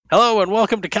Hello and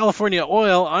welcome to California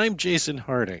Oil. I'm Jason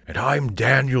Harding. And I'm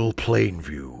Daniel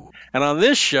Plainview. And on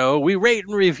this show, we rate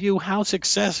and review how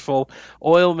successful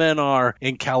oil men are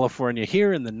in California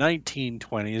here in the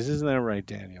 1920s. Isn't that right,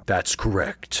 Daniel? That's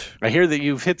correct. I hear that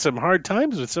you've hit some hard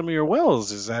times with some of your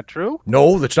wells. Is that true?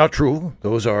 No, that's not true.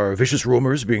 Those are vicious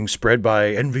rumors being spread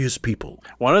by envious people.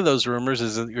 One of those rumors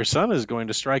is that your son is going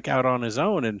to strike out on his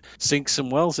own and sink some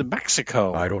wells in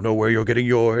Mexico. I don't know where you're getting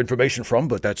your information from,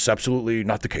 but that's absolutely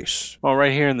not the case. Well,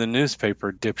 right here in the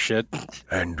newspaper, dipshit.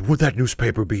 And would that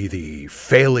newspaper be the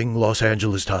failing Los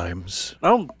Angeles Times?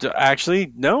 Oh,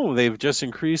 actually, no. They've just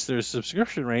increased their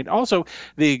subscription rate. Also,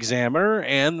 the Examiner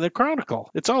and the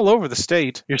Chronicle. It's all over the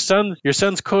state. Your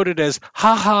son's quoted as,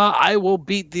 "Ha ha, I will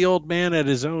beat the old man at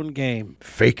his own game."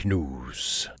 Fake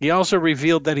news. He also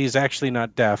revealed that he's actually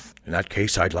not deaf. In that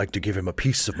case, I'd like to give him a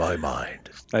piece of my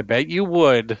mind. I bet you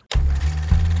would.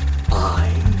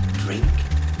 I drink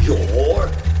your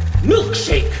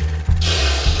milkshake.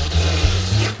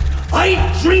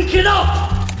 I drink it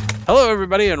up. Hello,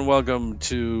 everybody, and welcome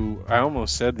to, I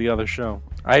almost said the other show.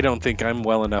 I don't think I'm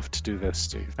well enough to do this,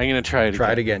 Steve. I'm going to try it again.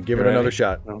 Try it again. Give it another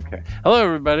shot. Okay. Hello,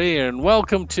 everybody, and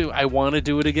welcome to I Want to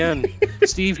Do It Again.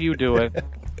 Steve, you do it.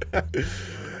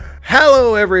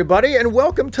 Hello, everybody, and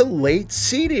welcome to Late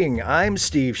Seating. I'm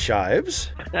Steve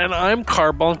Shives. And I'm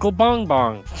Carbuncle Bong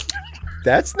Bong.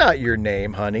 That's not your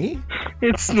name, honey.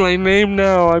 It's my name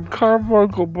now. I'm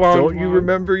Carbuncle Bong Don't you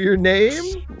remember your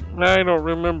name? I don't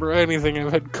remember anything.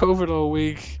 I've had COVID all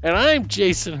week. And I'm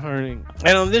Jason Harding.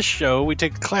 And on this show, we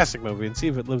take a classic movie and see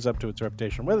if it lives up to its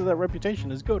reputation, whether that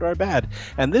reputation is good or bad.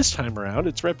 And this time around,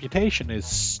 its reputation is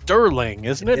sterling,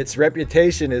 isn't it? Its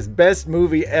reputation is best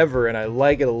movie ever, and I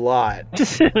like it a lot.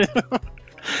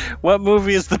 What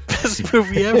movie is the best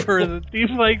movie ever? And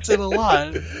Steve likes it a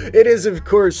lot. It is, of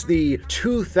course, the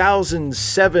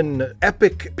 2007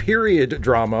 epic period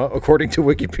drama, according to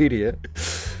Wikipedia.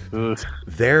 Ugh.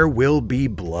 There Will Be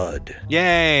Blood.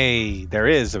 Yay! There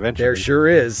is, eventually. There sure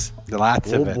is.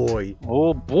 Lots of it. Oh, boy.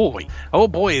 Oh, boy. Oh,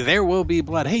 boy, there will be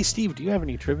blood. Hey, Steve, do you have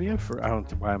any trivia for... I don't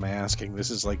know why am I asking.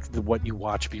 This is like what you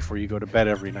watch before you go to bed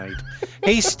every night.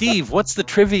 Hey, Steve, what's the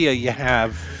trivia you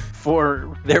have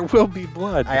for There Will Be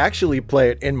Blood? I actually play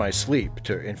it in my sleep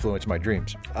to influence my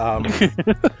dreams.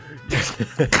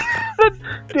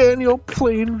 Daniel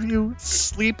Plainview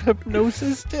sleep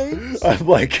hypnosis days? I'm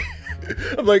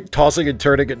like tossing and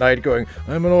turning at night going,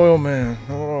 I'm an oil man.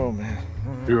 I'm an oil man.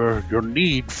 Your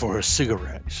need for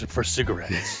cigarettes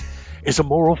is a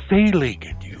moral failing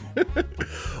in you.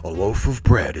 A loaf of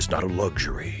bread is not a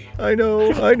luxury. I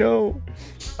know.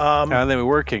 How are they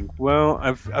working? Well,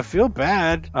 I feel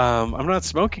bad. I'm not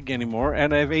smoking anymore,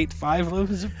 and I've ate 5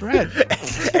 loaves of bread.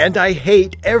 And I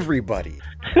hate everybody.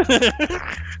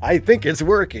 I think it's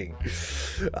working.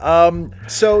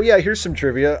 So yeah, here's some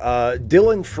trivia.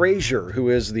 Dylan Frazier, who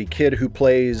is the kid who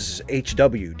plays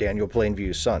HW, Daniel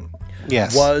Plainview's son,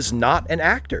 yes, was not an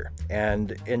actor.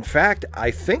 And in fact,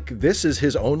 I think this is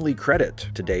his only credit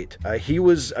to date. He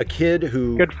was a kid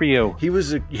who... Good for you. He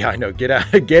was yeah, I know. Get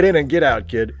out, get in and get out,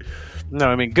 kid. No,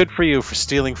 I mean, good for you for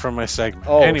stealing from my segment.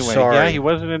 Oh, anyway, sorry. Yeah, he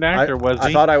wasn't an actor, was he?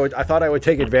 I thought I would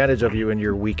take advantage of you in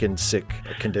your weak and sick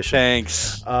condition.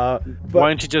 Thanks. But, why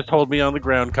don't you just hold me on the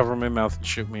ground, cover my mouth, and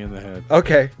shoot me in the head?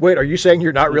 Okay. Wait, are you saying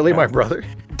you're not really my brother?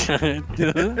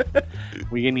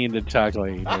 We need to talk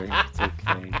later. It's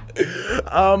okay.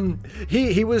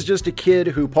 He was just a kid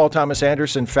who Paul Thomas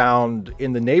Anderson found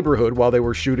in the neighborhood while they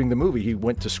were shooting the movie. He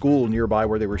went to school nearby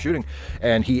where they were shooting,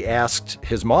 and he asked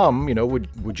his mom,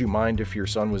 would you mind if your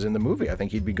son was in the movie? I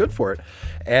think he'd be good for it.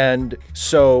 And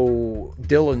so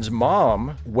Dylan's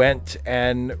mom went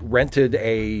and rented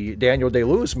a Daniel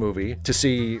Day-Lewis movie to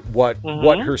see what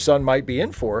her son might be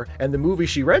in for, and the movie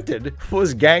she rented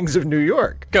was Gangs of New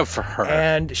York. Good for her.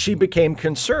 And she became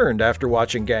concerned after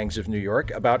watching Gangs of New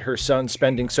York about her son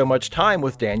spending so much time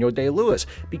with Daniel Day-Lewis,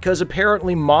 because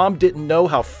apparently mom didn't know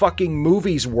how fucking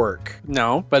movies work.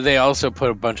 No, but they also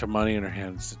put a bunch of money in her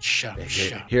hands. Shut up.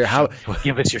 Here, how?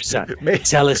 Give us your son.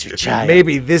 Tell us your child.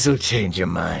 Maybe this will change your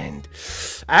mind.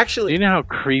 Actually, do you know how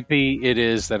creepy it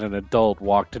is that an adult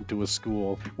walked into a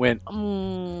school, went, that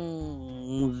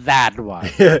one.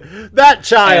 That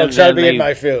child shall be in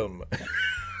my film.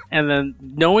 And then,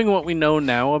 knowing what we know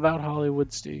now about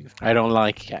Hollywood, Steve, I don't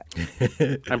like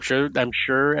it. I'm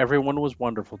sure everyone was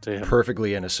wonderful to him.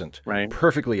 Perfectly innocent. Right?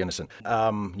 Perfectly innocent.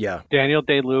 Yeah. Daniel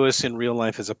Day-Lewis in real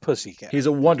life is a pussycat. He's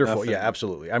a wonderful, yeah,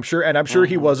 absolutely. I'm sure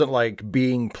he wasn't like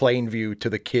being Plainview to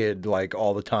the kid like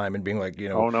all the time and being like,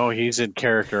 Oh no, he's in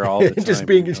character all the time. just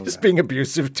being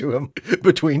abusive to him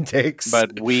between takes.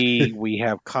 But we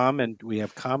have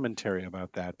commentary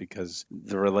about that, because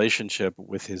the relationship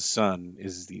with his son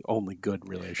is the the only good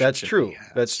relationship. That's true. he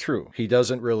has. That's true. He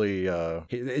doesn't really.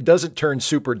 It doesn't turn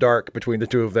super dark between the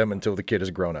two of them until the kid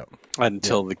is grown up.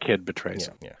 Until the kid betrays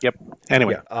him. Yeah. Yep.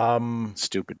 Anyway. Yeah.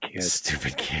 Stupid kid.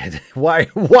 Stupid kid. Why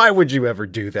would you ever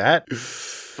do that?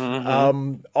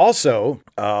 Also,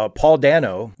 Paul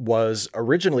Dano was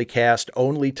originally cast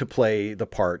only to play the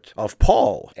part of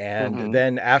Paul. And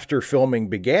then after filming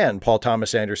began, Paul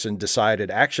Thomas Anderson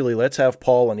decided, actually, let's have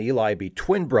Paul and Eli be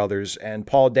twin brothers. And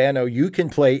Paul Dano, you can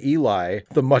play Eli,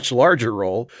 the much larger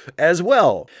role, as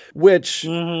well. Which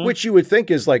you would think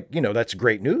is like, that's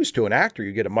great news to an actor.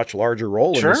 You get a much larger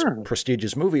role in this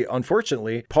prestigious movie.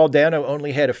 Unfortunately, Paul Dano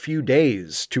only had a few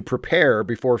days to prepare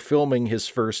before filming his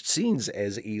first scenes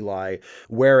as Eli,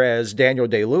 whereas Daniel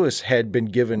Day-Lewis had been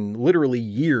given literally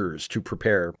years to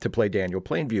prepare to play Daniel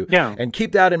Plainview. Yeah. And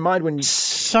keep that in mind when you...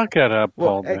 Suck it up,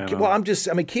 Paul Dano. Well,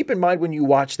 keep in mind when you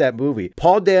watch that movie,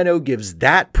 Paul Dano gives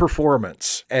that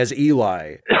performance as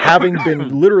Eli, having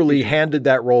been literally handed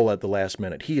that role at the last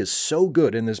minute. He is so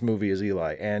good in this movie as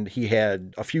Eli, and he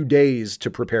had a few days to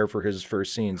prepare for his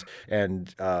first scenes,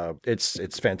 and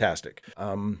it's fantastic.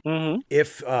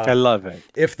 If I love it.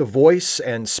 If the voice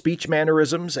and speech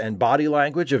mannerisms and body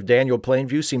language of Daniel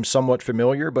Plainview seem somewhat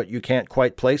familiar, but you can't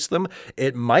quite place them,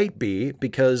 it might be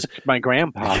because my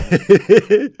grandpa.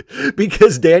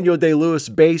 because Daniel Day-Lewis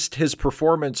based his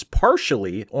performance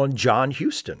partially on John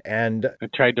Huston. And I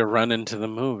tried to run into the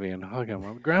movie and hug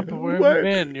him. Grandpa, where have you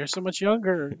been? You're so much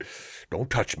younger. Don't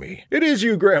touch me. It is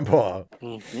you, Grandpa.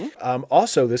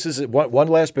 Also, this is one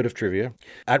last bit of trivia.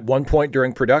 At one point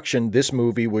during production, this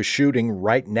movie was shooting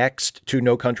right next to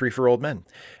No Country for Old Men.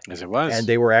 As it was. And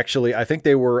they were actually, I think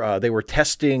they were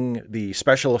testing the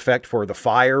special effect for the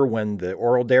fire when the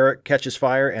oral derrick catches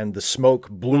fire and the smoke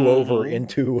blew over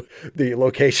into the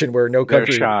location where No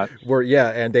Country were. Yeah,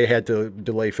 and they had to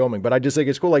delay filming. But I just think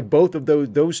it's cool. Like both of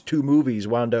those two movies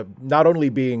wound up not only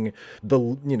being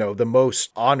the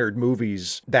most honored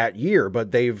movies that year,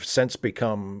 but they've since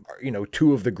become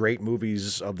two of the great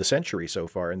movies of the century so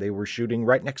far. And they were shooting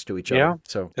right next to each other. Yeah,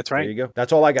 So that's right. There you go.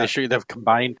 That's all I got. They should have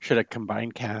combined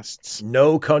casts.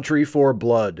 No Country for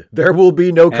Blood. There will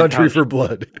be no Country for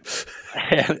Blood.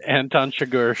 Anton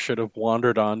Chigurh should have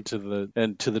wandered on to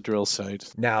the drill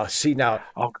site. Now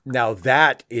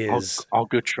that is. I'll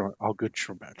get your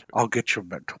bed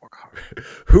to work hard.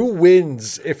 Who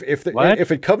wins if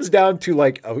it comes down to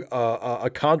like a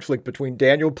conflict between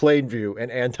Daniel Plainview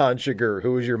and Anton Chigurh?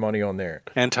 Who is your money on there?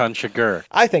 Anton Chigurh.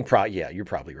 I think you're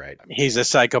probably right. He's a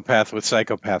psychopath with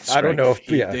psychopath strength. I don't know if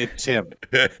it's him.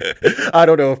 I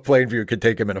don't know if Plainview could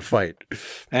take him in a fight.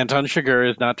 Anton Chigurh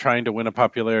is not trying to win a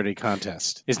popularity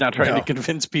contest. He's not trying to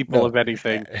convince people of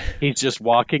anything. He's just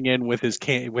walking in with his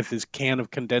can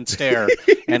of condensed air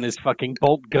and his fucking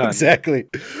bolt gun. Exactly.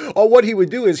 Oh, what he would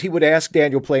do is he would ask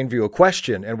Daniel Plainview a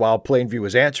question, and while Plainview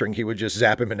was answering, he would just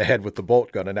zap him in the head with the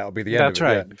bolt gun, and that would be the end of it. That's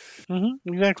right. Yeah.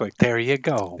 Mm-hmm. Exactly. There you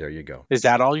go. Is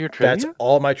that all your trivia? That's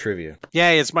all my trivia.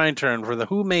 Yay, it's my turn for the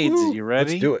Who Mades It. You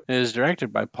ready? Let's do it. It is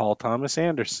directed by Paul Thomas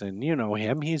Anderson. You know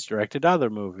him. He's directed other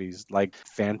movies like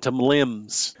Phantom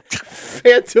Limbs.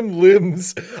 Phantom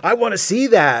Limbs. I want to see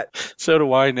that. So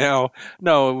do I now.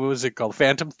 No, what was it called?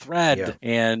 Phantom Thread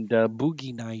and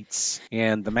Boogie Nights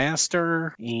and The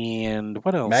Master and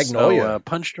what else? Magnolia.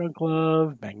 Punch Drunk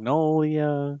Love,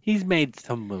 Magnolia. He's made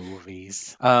some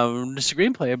movies. The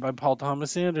screenplay by Paul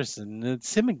Thomas Anderson.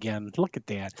 It's him again. Look at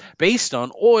that. Based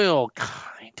on Oil,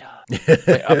 kind of.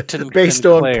 Based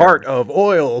on part of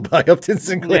Oil by Upton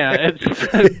Sinclair. Yeah,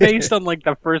 it's based on like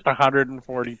the first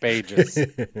 140 pages.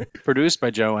 Produced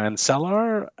by Joanne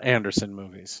Cellar, Anderson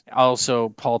movies. Also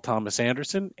Paul Thomas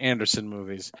Anderson, Anderson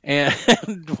movies. And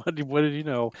what did you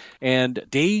know? And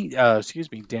Daniel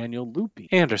Lupi,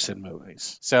 Anderson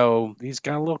movies. So he's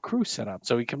got a little crew set up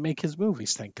so he can make his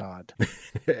movies, thank God.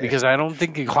 Because I don't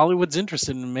think Hollywood's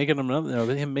interested in making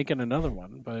him making another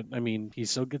one. But I mean, he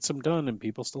still gets them done and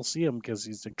people still see him because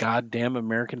he's a goddamn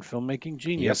American filmmaking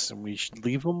genius, and we should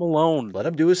leave him alone. Let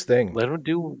him do his thing. Let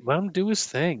him do his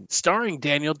thing. Starring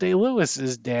Daniel Day-Lewis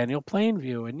is Daniel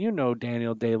Plainview, and you know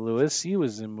Daniel Day-Lewis. He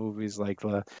was in movies like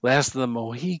The Last of the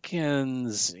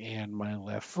Mohicans and My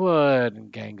Left Foot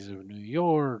and Gangs of New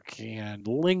York and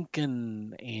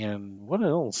Lincoln and what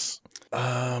else?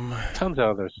 Tons of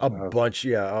other stuff. A bunch,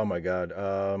 yeah. Oh my God.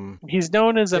 He's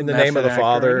known as In the Name of the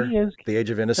Father, The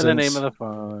Age of Innocence. In the Name of the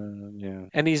Father. Yeah.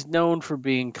 And he's known for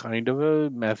being kind of a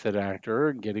method actor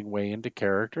and getting way into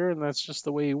character, and that's just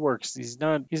the way he works. He's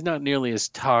not nearly as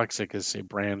toxic as say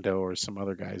Brando or some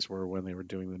other guys were when they were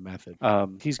doing the method.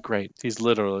 He's great. He's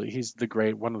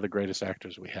one of the greatest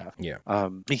actors we have. Yeah.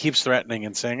 He keeps threatening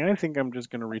and saying, I think I'm just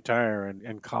gonna retire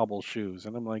and cobble shoes.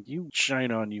 And I'm like, you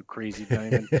shine on, you crazy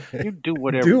diamond. You do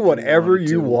whatever Do whatever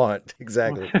you you want. want.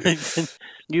 Exactly.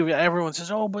 Everyone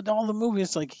says, "Oh, but all the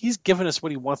movies, like he's giving us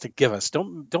what he wants to give us.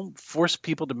 Don't force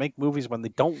people to make movies when they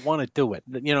don't want to do it."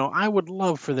 I would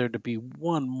love for there to be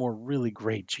one more really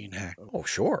great Gene Hackman. Oh,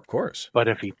 sure, of course. But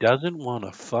if he doesn't want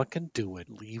to fucking do it,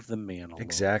 leave the man alone.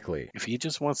 Exactly. If he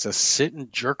just wants to sit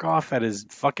and jerk off at his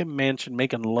fucking mansion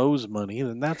making Lowe's money,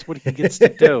 then that's what he gets to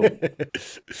do.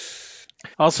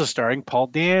 Also starring Paul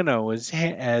Dano as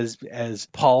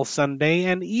Paul Sunday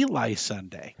and Eli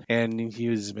Sunday. And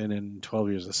he's been in 12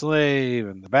 Years a Slave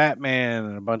and The Batman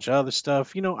and a bunch of other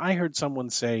stuff. I heard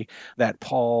someone say that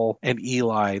Paul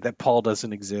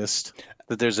doesn't exist.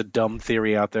 That there's a dumb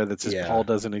theory out there that says Paul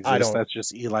doesn't exist. That's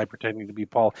just Eli pretending to be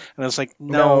Paul. And I was like,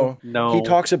 no. He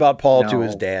talks about Paul to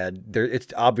his dad. It's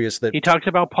obvious that he talks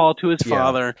about Paul to his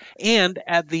father. And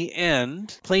at the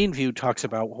end, Plainview talks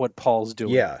about what Paul's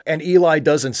doing. Yeah. And Eli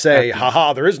doesn't say,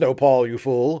 haha, there is no Paul, you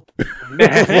fool.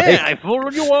 I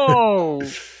fooled you all.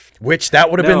 Which that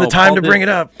would have been the time to bring it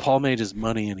up. Paul made his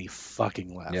money and he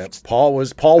fucking left. Yep. Paul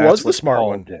was the smart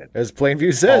one. As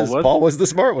Plainview says, Paul was the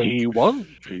smart one. He was.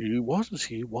 What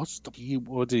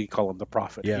did he call him? The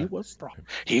prophet. Yeah. He was the prophet.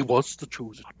 He was the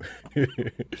chosen.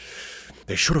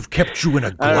 They should have kept you in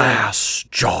a glass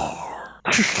jar.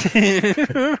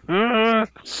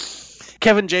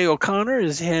 Kevin J. O'Connor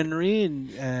is Henry,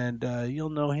 and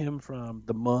you'll know him from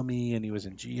The Mummy, and he was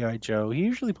in G.I. Joe. He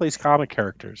usually plays comic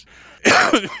characters.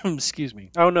 Excuse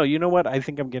me. Oh, no, you know what? I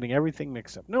think I'm getting everything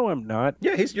mixed up. No, I'm not.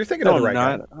 Yeah, you're thinking of the right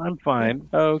guy. I'm fine.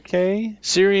 Okay.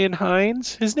 Syrian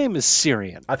Hines. His name is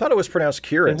Syrian. I thought it was pronounced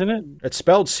Kieran. Isn't it? It's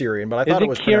spelled Syrian, but I thought it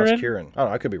was pronounced Kieran. Oh,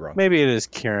 I could be wrong. Maybe it is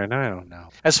Kieran. I don't know.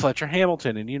 As Fletcher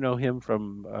Hamilton, and you know him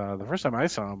from the first time I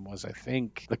saw him was, I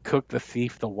think, The Cook, The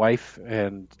Thief, The Wife,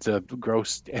 and the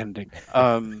gross ending.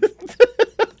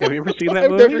 Have you ever seen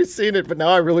that movie? I've never seen it, but now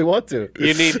I really want to.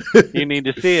 You need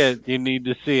to see it. You need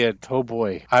to see it. Oh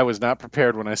boy, I was not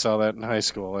prepared when I saw that in high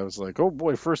school. I was like, oh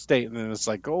boy, first date, and then it's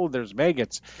like, oh, there's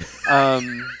maggots.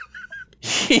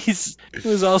 He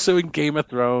was also in Game of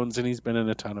Thrones, and he's been in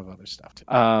a ton of other stuff too.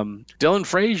 Dylan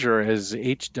Frazier as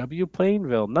H.W.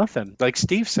 Plainville. Nothing. Like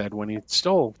Steve said when he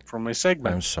stole from my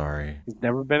segment. I'm sorry. He's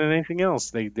never been in anything else.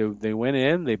 They went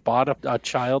in, they bought a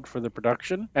child for the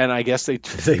production, and I guess they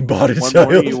bought a one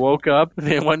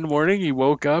child. One morning he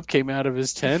woke up, came out of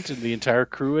his tent, and the entire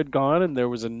crew had gone, and there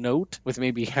was a note with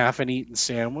maybe half an eaten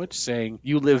sandwich saying,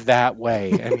 "You live that way,"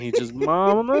 and he just,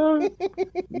 Mama,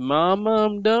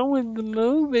 I'm done with the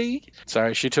movie.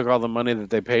 Sorry, she took all the money that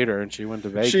they paid her and she went to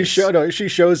Vegas. She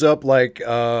shows up like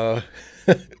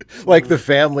like the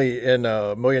family in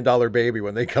 $1 Million Baby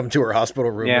when they come to her hospital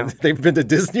room. Yeah. And they've been to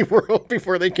Disney World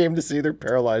before they came to see their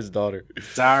paralyzed daughter.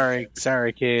 Sorry,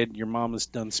 kid. Your mom has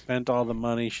done spent all the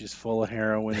money. She's full of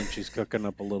heroin and she's cooking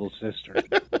up a little sister.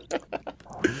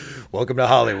 Welcome to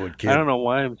Hollywood, kid. I don't know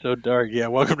why I'm so dark. Yeah,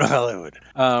 welcome to Hollywood.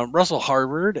 Russell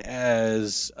Harvard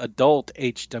as adult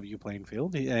H.W.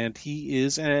 Plainfield, and he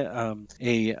is a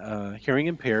hearing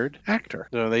impaired actor.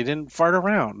 So they didn't fart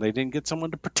around. They didn't get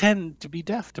someone to pretend to be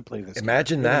deaf to play this.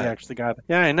 Imagine that. They actually got it.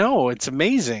 Yeah, I know. It's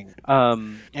amazing.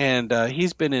 And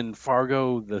he's been in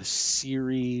Fargo, the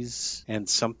series, and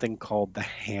something called The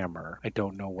Hammer. I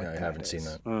don't know what that is. I haven't seen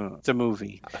that. It's a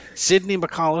movie. Sidney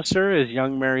McAllister as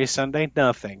young Mary Sunday,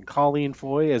 nothing. Colleen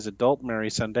Foy as adult Mary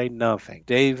Sunday, nothing.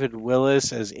 David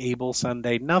Willis as Abel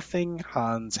Sunday, nothing.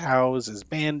 Hans Howes as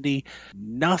Bandy,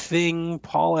 nothing.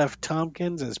 Paul F.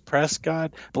 Tompkins as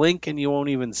Prescott. Blink and you won't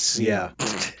even see him.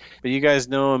 But you guys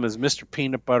know him as Mr.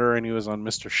 Peanut Butter, and he was on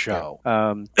Mr. Show.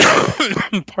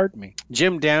 Pardon me.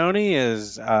 Jim Downey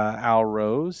as Al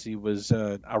Rose. He was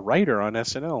a writer on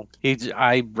SNL.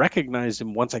 I recognized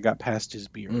him once I got past his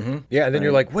beard. Mm-hmm. Yeah, and then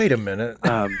you're like, wait a minute.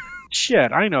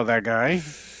 Shit, I know that guy.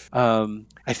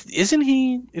 Isn't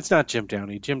he? It's not Jim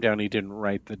Downey. Jim Downey didn't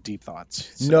write the Deep Thoughts.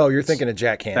 So no, you're thinking of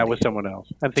Jack Handy. That was someone else.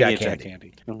 I'm thinking of Jack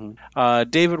Handy. Mm-hmm.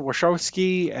 David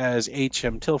Warshawski as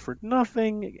H.M. Tilford,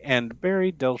 nothing. And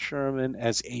Barry Del Sherman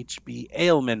as H.B.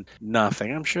 Ailman,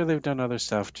 nothing. I'm sure they've done other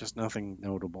stuff, just nothing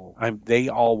notable. They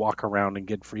all walk around and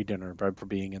get free dinner for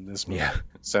being in this movie. Yeah.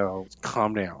 So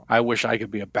calm down. I wish I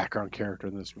could be a background character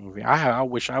in this movie. I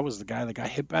wish I was the guy that got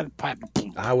hit by the pipe.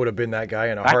 I would have been that guy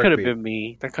in a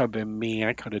heartbeat. That could have could have been me.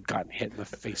 I could have gotten hit in the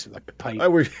face with a pipe. I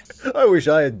wish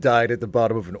I had died at the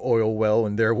bottom of an oil well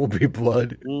and there will be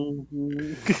blood.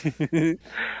 Mhm.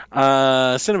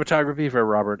 Cinematography for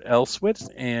Robert Elswit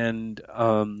and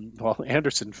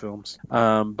Anderson films.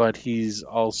 But he's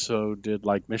also did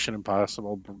like Mission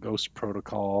Impossible, Ghost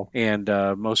Protocol, and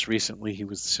most recently he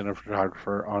was the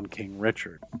cinematographer on King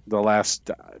Richard, the last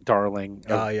darling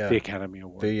of the Academy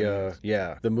Award.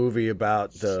 The movie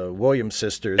about the Williams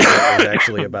sisters that was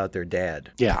actually about their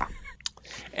dad. Yeah.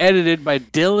 Edited by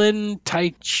Dylan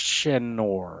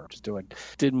Teichenor.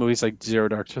 Did movies like Zero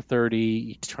Dark to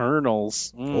 30,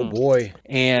 Eternals. Oh boy.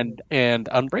 And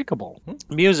Unbreakable.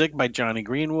 Music by Johnny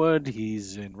Greenwood.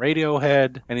 He's in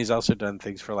Radiohead, and he's also done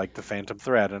things for like The Phantom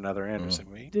Thread and other Anderson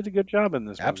movies. He did a good job in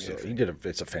this movie. Absolutely.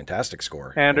 It's a fantastic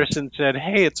score. Anderson said,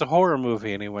 "Hey, it's a horror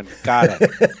movie," and he went, "Got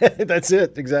it." That's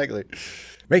it, exactly.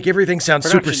 Make everything sound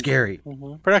super scary.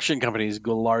 Production companies: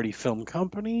 Goulardi Film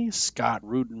Company, Scott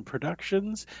Rudin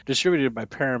Productions, distributed by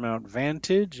Paramount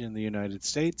Vantage in the United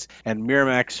States, and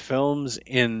Miramax Films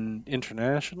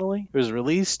internationally. It was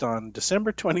released on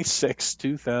December 26,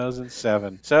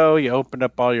 2007. So you opened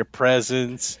up all your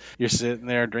presents, you're sitting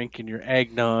there drinking your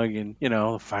eggnog, and,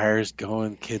 the fire's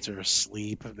going, kids are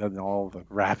asleep, and all the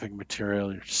wrapping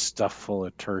material, you're stuffed full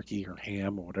of turkey or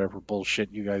ham or whatever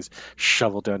bullshit you guys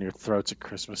shovel down your throats at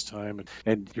Christmas time,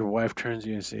 and your wife turns to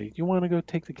you and says, "You want to go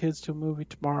take the kids to a movie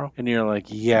tomorrow?" And you're like,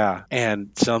 "Yeah."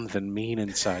 And something mean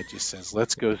inside you says,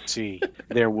 "Let's go see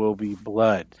There Will Be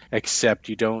Blood." Except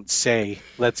you don't say,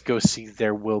 "Let's go see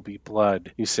There Will Be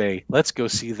Blood." You say, "Let's go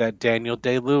see that Daniel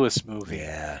Day-Lewis movie."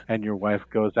 Yeah. And your wife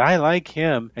goes, "I like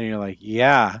him." And you're like,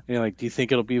 "Yeah." And you're like, "Do you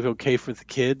think it'll be okay for the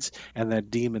kids?" And that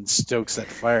demon stokes that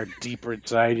fire deeper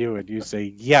inside you, and you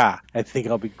say, "Yeah, I think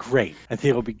it'll be great. I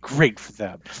think it'll be great for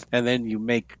them." And then you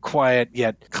make quiet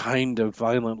yet kind of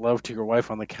violent love to your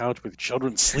wife on the couch with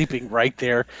children sleeping right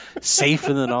there, safe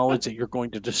in the knowledge that you're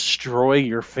going to destroy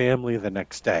your family the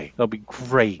next day. It'll be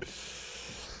great.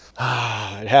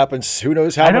 It happens. Who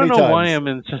knows how many times? I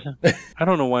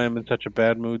don't know why I'm in such a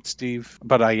bad mood, Steve,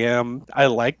 but I am. I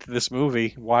liked this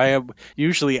movie.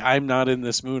 Usually I'm not in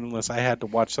this mood unless I had to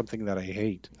watch something that I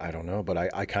hate. I don't know, but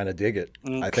I kind of dig it.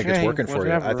 Okay, I think it's working for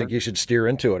you. I think you should steer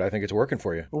into it. I think it's working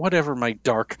for you. Whatever, my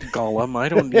dark golem. I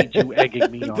don't need you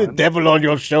egging me on. The devil on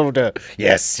your shoulder.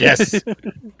 Yes.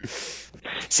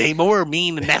 Say more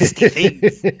mean and nasty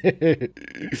things.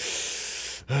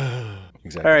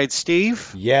 Exactly. All right,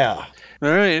 Steve. Yeah. All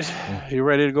right. You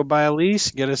ready to go buy a lease,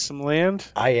 get us some land?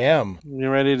 I am. You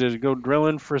ready to go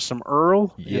drilling for some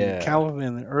Earl? Yeah.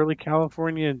 In the early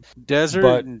California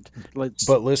desert?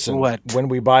 But listen, when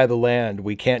we buy the land,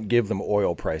 we can't give them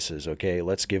oil prices, okay?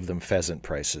 Let's give them pheasant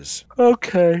prices.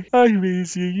 Okay. I'm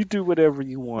easy. You do whatever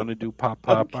you want to do, Pop.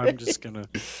 Okay. I'm just going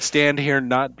to stand here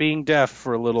not being deaf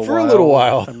for a little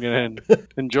while. I'm going to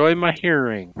enjoy my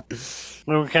hearing.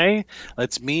 Okay?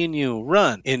 Let's me and you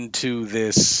run into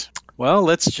this. Well,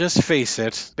 let's just face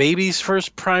it. Baby's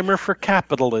first primer for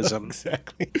capitalism.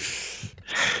 Exactly.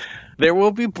 There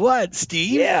Will Be Blood,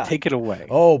 Steve. Yeah. Take it away.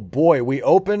 Oh, boy. We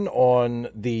open on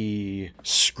the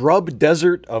scrub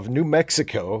desert of New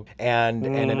Mexico, and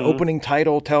an opening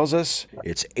title tells us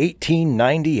it's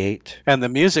 1898. And the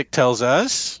music tells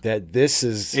us that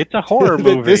it's a horror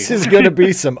movie. This is going to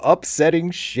be some upsetting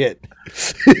shit.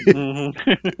 And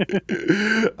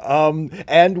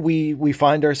we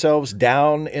find ourselves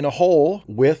down in a hole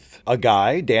with a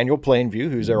guy, Daniel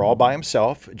Plainview, who's there all by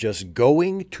himself, just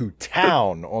going to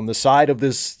town on the side of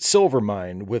this silver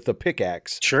mine with a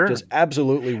pickaxe. Sure. Just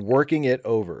absolutely working it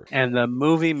over. And the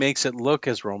movie makes it look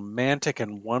as romantic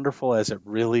and wonderful as it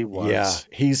really was. Yeah.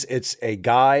 It's a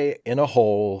guy in a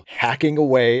hole hacking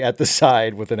away at the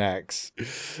side with an axe.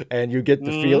 And you get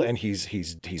the feel, and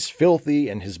he's filthy,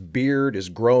 and his beard is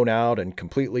grown out and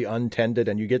completely untended,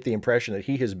 and you get the impression that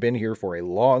he has been here for a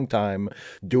long time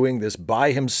doing this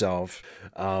by himself.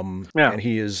 And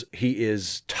he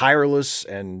is tireless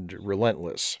and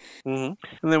relentless. And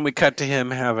then we cut to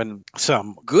him having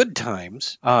some good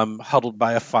times, huddled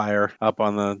by a fire up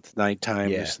on the nighttime.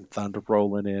 There's some thunder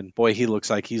rolling in. Boy, he looks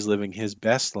like he's living his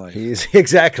best life.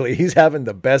 He's having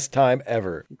the best time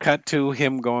ever. Cut to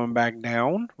him going back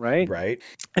down, right? Right.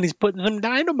 And he's putting some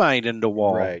dynamite in the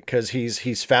wall. Right,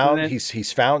 because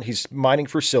he's mining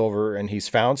for silver, and he's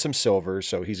found some silver,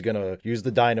 so he's gonna use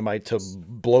the dynamite to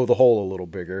blow the hole a little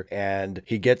bigger. And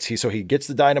he gets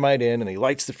the dynamite in, and he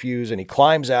lights the fuse, and he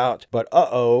climbs out. But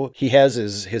he has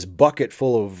his bucket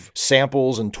full of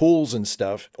samples and tools and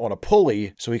stuff on a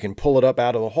pulley, so he can pull it up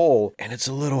out of the hole, and it's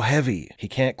a little heavy. He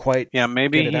can't quite. Yeah,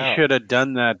 maybe get it he out. should have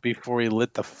done that before he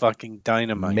lit the fucking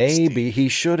dynamite. Maybe he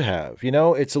should have.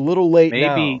 It's a little late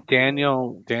now. Maybe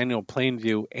Daniel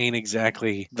Plainview ain't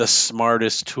exactly the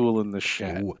smartest tool in the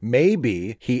shed. Ooh,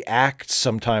 maybe he acts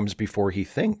sometimes before he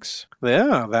thinks.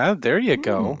 Yeah, there you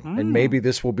go. And maybe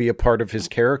this will be a part of his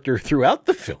character throughout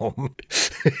the film.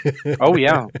 Oh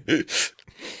yeah.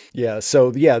 Yeah,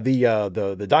 so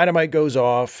the dynamite goes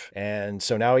off, and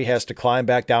so now he has to climb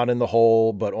back down in the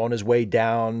hole, but on his way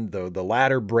down, the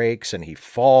ladder breaks, and he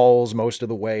falls most of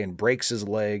the way and breaks his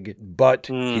leg, but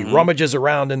he rummages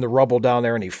around in the rubble down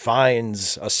there, and he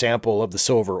finds a sample of the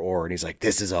silver ore, and he's like,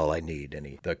 this is all I need,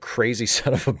 and the crazy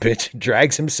son of a bitch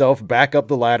drags himself back up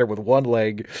the ladder with one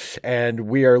leg, and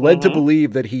we are led to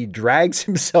believe that he drags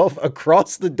himself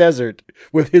across the desert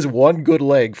with his one good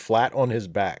leg flat on his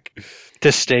back.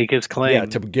 To stake his claim.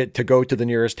 Yeah, to go to the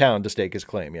nearest town to stake his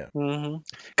claim, yeah.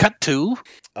 Cut to.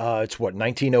 It's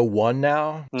 1901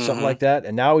 now? Something like that.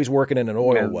 And now he's working in an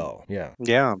oil well. Yeah.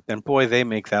 Yeah, and boy, they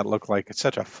make that look like it's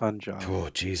such a fun job. Oh,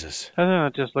 Jesus. I don't know,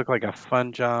 it just looked like a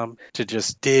fun job to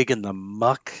just dig in the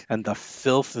muck and the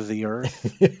filth of the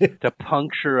earth, to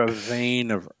puncture a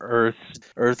vein of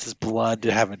Earth's blood,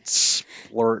 to have it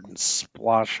splurt and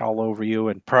splosh all over you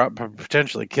and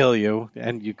potentially kill you,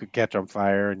 and you could catch on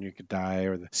fire and you could die,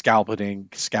 or the scaffolding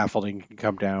can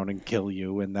come down and kill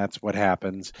you, and that's what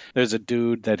happens. There's a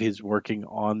dude that is working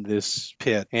on this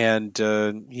pit, and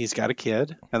he's got a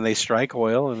kid, and they strike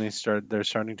oil, and they're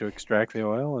starting to extract the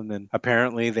oil, and then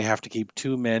apparently they have to keep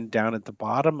two men down at the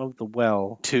bottom of the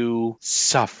well to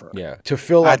suffer. Yeah, to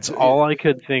fill That's all I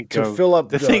could think of. To fill up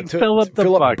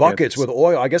the buckets with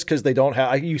oil. I guess because they don't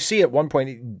have. You see at one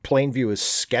point, Plainview is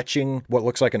sketching what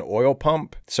looks like an oil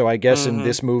pump. So I guess in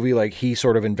this movie, like, he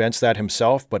sort of invents that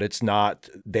himself, but it's not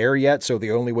there yet. So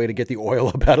the only way to get the oil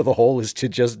up out of the hole is to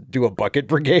just do a bucket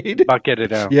brigade. Bucket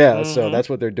it out. Yeah, so that's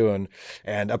what they're doing.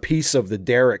 And a piece of the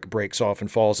derrick breaks off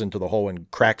and falls into the hole and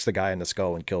cracks the guy in the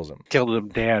skull and kills him. Killed him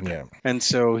dead. Yeah. And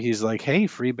so he's like, hey,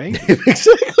 free baby.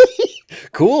 Exactly.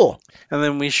 Cool. And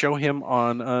then we show him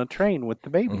on a train with the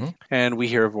baby. And we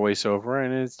hear a voiceover,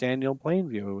 and it's Daniel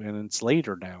Plainview, and it's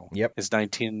later now. Yep. It's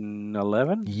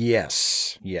 1911?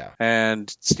 Yes. Yeah.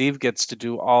 And Steve gets to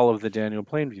do all of the Daniel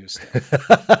Plainview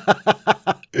stuff.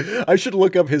 I should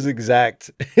look up his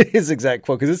exact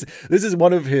quote, because this is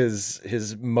one of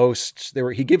his most.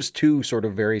 He gives two sort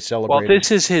of very celebrated. Well,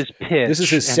 this is his pitch. This is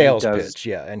his sales pitch,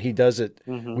 yeah, and he does it.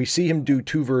 We see him do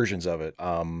two versions of it,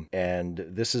 and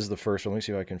this is the first one. Let me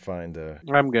see if I can find the.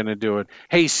 I'm gonna do it.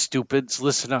 Hey, stupids,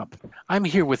 listen up. I'm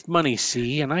here with money,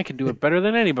 see, and I can do it better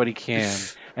than anybody can.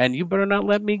 And you better not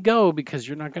let me go, because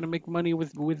you're not going to make money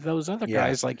with those other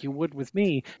guys like you would with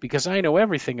me, because I know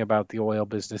everything about the oil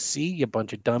business. See, you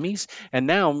bunch of dummies. And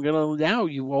now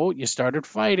you started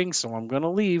fighting, so I'm going to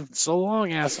leave. So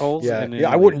long, assholes. Yeah,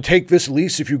 I wouldn't take this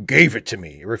lease if you gave it to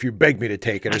me, or if you begged me to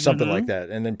take it, or something like that.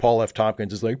 And then Paul F.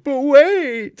 Tompkins is like, but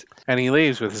wait. And he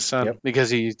leaves with his son because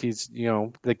he's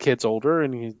the kid's older,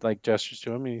 and he like gestures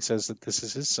to him, and he says that this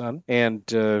is his son. And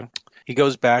he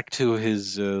goes back to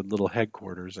his little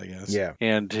headquarters, I guess. Yeah.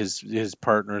 And his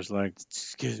partner's like,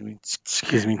 excuse me,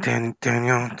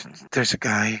 Daniel, there's a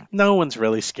guy. No one's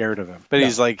really scared of him. But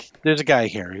he's like, there's a guy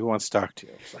here. He wants to talk to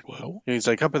you. He's like, well? And he's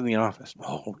like, up in the office.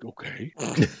 Oh, okay.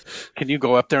 Can you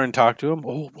go up there and talk to him?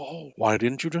 Oh, why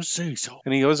didn't you just say so?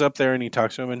 And he goes up there and he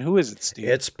talks to him. And who is it, Steve?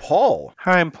 It's Paul.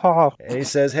 Hi, I'm Paul. And he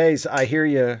says, hey, I hear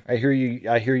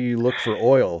you look for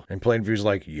oil. And Plainview's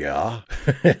like, yeah.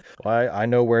 Well, I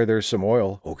know where there's some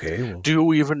oil. Okay. Well. Do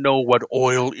you even know what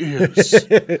oil is?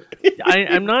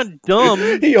 I'm not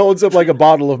dumb. He holds up like a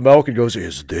bottle of milk and goes,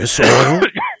 is this oil?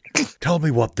 Tell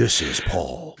me what this is,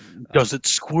 Paul. Does it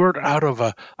squirt out of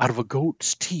a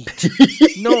goat's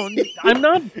teeth? No, I'm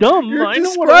not dumb. You're I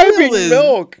know what oil is.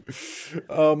 Milk.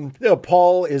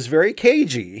 Paul is very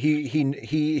cagey.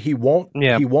 He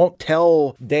won't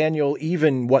tell Daniel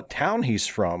even what town he's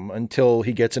from until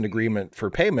he gets an agreement for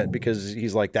payment, because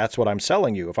he's like, that's what I'm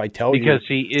selling you. If I tell you, because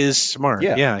he is smart.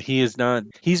 Yeah, he is not.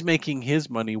 He's making his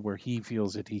money where he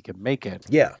feels that he can make it.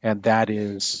 Yeah, and that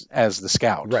is as the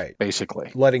scout, right?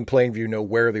 Basically, letting Plainview know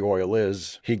where the oil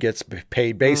is. He gets gets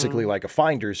paid basically like a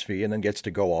finder's fee and then gets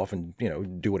to go off and,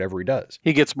 do whatever he does.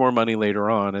 He gets more money later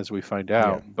on, as we find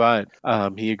out, but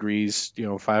he agrees,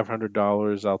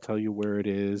 $500. I'll tell you where it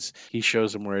is. He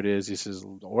shows him where it is. He says,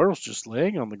 the oil's just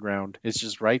laying on the ground. It's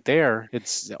just right there.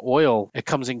 It's oil. It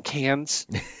comes in cans,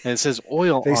 and it says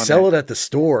oil They on sell it at the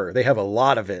store. They have a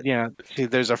lot of it. Yeah. See,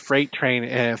 there's a freight train,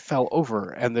 and it fell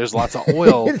over, and there's lots of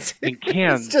oil in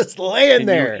cans. It's just laying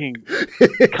there. You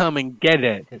can come and get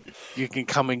it. You can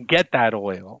come and get that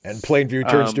oil. And Plainview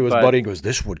turns to his buddy and goes,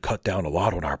 "This would cut down a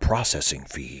lot on our processing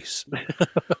fees.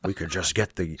 We could just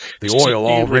get the oil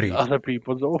already. Other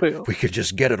people's oil. We could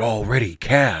just get it already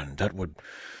canned. That would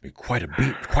be quite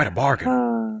a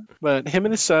bargain." But him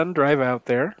and his son drive out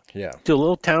there to a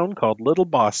little town called Little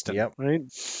Boston, right?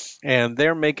 And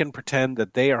they're making pretend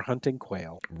that they are hunting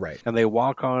quail. Right. And they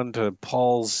walk on to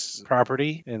Paul's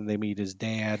property, and they meet his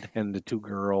dad and the two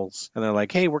girls. And they're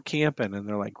like, "Hey, we're camping." And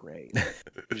they're like, "Great.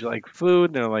 Would you like food?"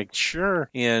 And they're like, "Sure."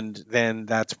 And then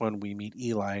that's when we meet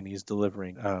Eli, and he's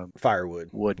delivering firewood.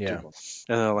 To them.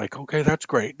 And they're like, "Okay, that's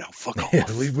great. Now fuck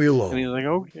off. Leave me alone." And he's like,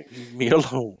 "Okay, leave me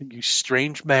alone. You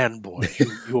strange man boy.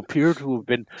 You appear to have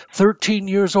been 13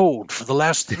 years old for the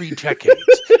last 3 decades.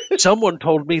 Someone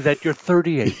told me that you're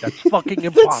 38. That's fucking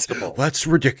impossible. That's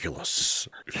ridiculous.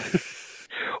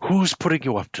 Who's putting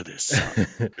you up to this,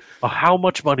 son? How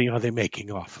much money are they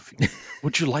making off of you?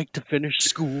 Would you like to finish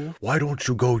school? Why don't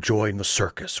you go join the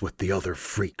circus with the other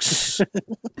freaks?"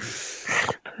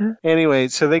 Anyway,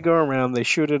 so they go around, they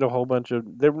shoot at a whole bunch of...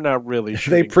 They're not really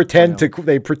shooting.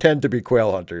 They pretend to be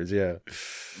quail hunters, yeah.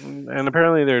 And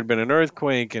apparently there had been an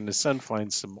earthquake, and his son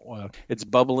finds some oil. It's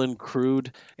bubbling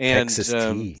crude, and Texas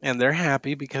tea. And they're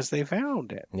happy because they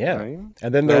found it. Yeah. Right?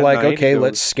 And then they're like, "Okay,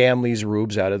 let's scam these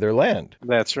rubes out of their land."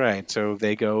 That's right. So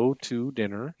they go to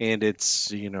dinner, and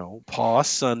it's, Pa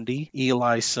Sunday,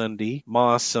 Eli Sunday,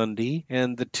 Ma Sunday,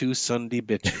 and the 2 Sunday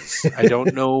bitches. I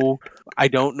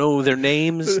don't know their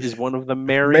names. Is one of them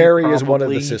Mary? Mary probably? Is one of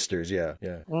the sisters, yeah.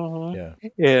 Yeah.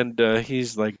 And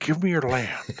he's like, "Give me your land."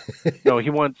 No,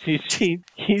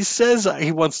 he says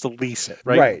he wants to lease it,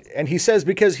 right? Right. And he says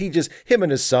because him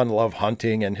and his son love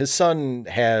hunting, and his son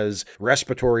has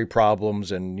respiratory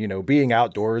problems, and, being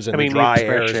outdoors and the dry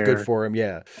air is good for him.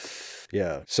 Yeah.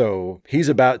 Yeah. So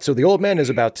the old man is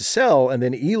about to sell, and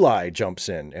then Eli jumps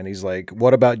in and he's like,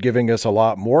 "What about giving us a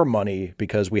lot more money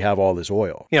because we have all this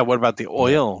oil?" Yeah. What about the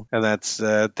oil? And that's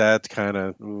kind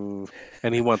of,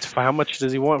 and he wants, how much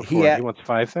does he want for it? He wants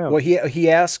 5,000. Well, he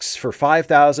asks for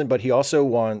 5,000, but he also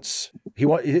wants, he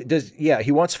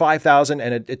wants 5,000.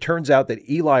 And it turns out that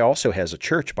Eli also has a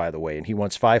church, by the way, and he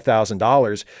wants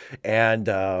 $5,000. And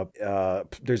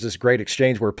there's this great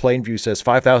exchange where Plainview says,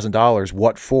 $5,000,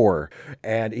 what for?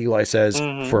 And Eli says,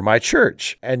 "For my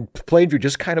church." And Plainview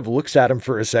just kind of looks at him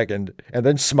for a second and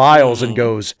then smiles and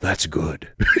goes, "That's good."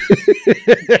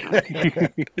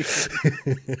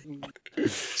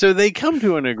 So they come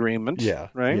to an agreement,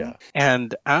 right? Yeah.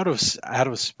 And out of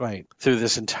spite, through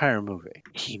this entire movie,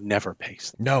 he never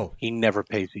pays them. No. He never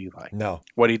pays Eli. No.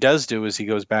 What he does do is he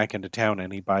goes back into town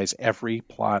and he buys every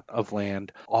plot of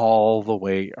land all the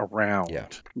way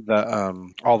around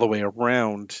all the way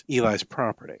around Eli's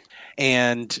property.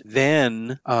 And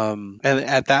then and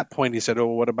at that point he said, "Oh,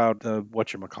 what about the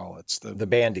whatchamacallits? The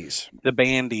bandies. The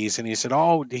bandies." And he said,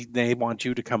 "Oh, they want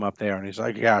you to come up there." And he's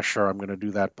like, "Yeah, sure, I'm going to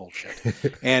do that bullshit."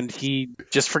 And he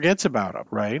just forgets about him,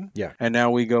 right? Yeah. And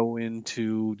now we go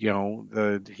into,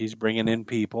 he's bringing in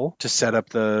people to set up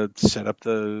the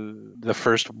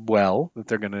first well that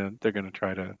they're gonna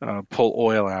try to pull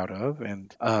oil out of.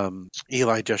 And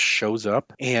Eli just shows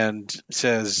up and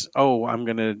says, "Oh, I'm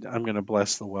gonna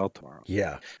bless the well tomorrow."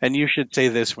 Yeah. And you should say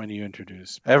this when you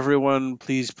introduce. "Everyone,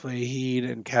 please pay heed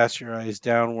and cast your eyes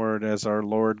downward as our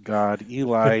Lord God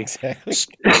Eli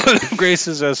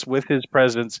graces us with his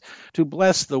presence to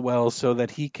bless the well so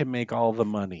that he can make all the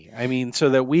money." I mean, so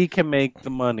that we can make the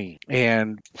money.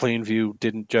 And Plainview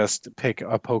didn't just pick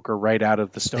a poker right out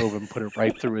of the stove and put it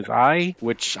right through his eye,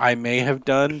 which I may have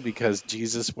done because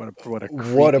Jesus, what a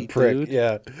prick. Dude.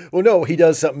 Yeah. Well, no, he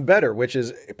does something better, which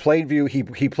is Plainview.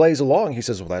 He plays along. He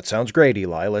says, "Well, that sounds great,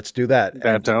 Eli. Let's do that."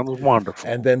 That sounds wonderful.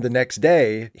 And then the next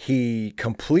day, he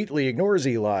completely ignores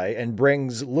Eli and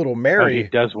brings little Mary. Oh, he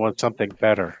does want something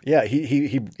better. Yeah,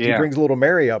 he brings little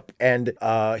Mary up And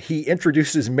he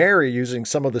introduces Mary using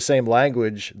some of the same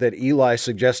language that Eli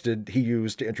suggested he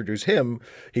used to introduce him.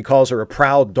 He calls her a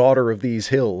proud daughter of these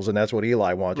hills, and that's what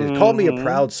Eli wanted. Call me a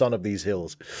proud son of these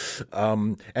hills.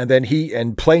 And then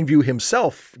Plainview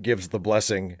himself gives the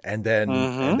blessing, and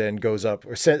then goes up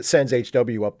or sends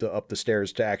HW up the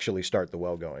stairs to actually start the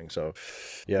well going. So,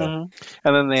 yeah.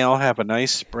 And then they all have a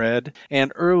nice spread.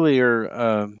 And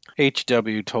earlier,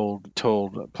 HW told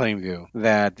Plainview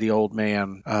that the old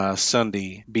man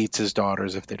Sunday beats his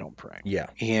daughters if they don't pray. Yeah.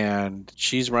 And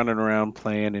she's running around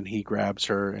playing, and he grabs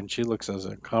her, and she looks as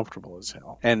uncomfortable as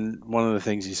hell. And one of the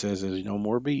things he says is, "No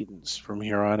more beatings from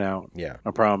here on out. Yeah.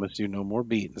 I promise you, no more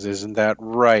beatings. Isn't that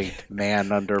right,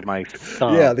 man under my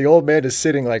thumb?" Yeah, the old man is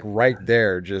sitting like right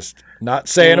there, just not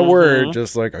saying a word,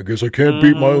 just like, I guess I can't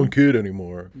beat my own kid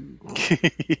anymore.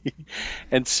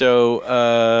 And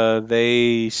so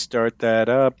they start that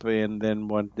up, and then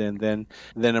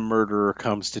a murderer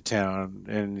comes to town,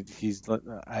 and it's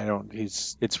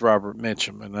Robert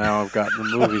Mitchum, and now I've gotten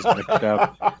the movies mixed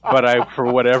up. But for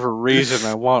whatever reason,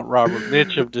 I want Robert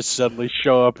Mitchum to suddenly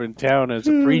show up in town as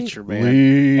a preacher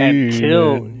man and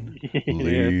kill.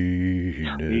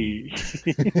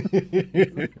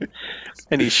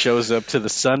 And he shows up to the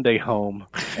Sunday home,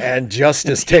 and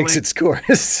justice takes its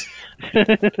course.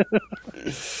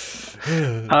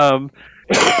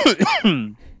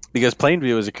 Because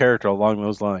Plainview is a character along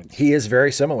those lines. He is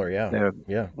very similar, yeah.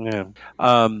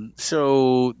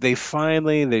 So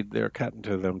they're cutting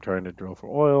to them trying to drill for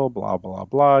oil, blah blah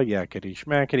blah, yakety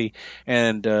schmackety,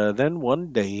 and then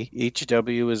one day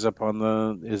HW is up on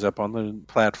the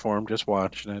platform just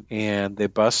watching it, and they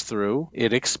bust through.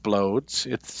 It explodes.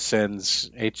 It sends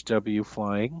HW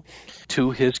flying.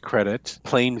 To his credit,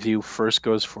 Plainview first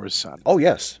goes for his son. Oh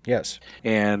yes,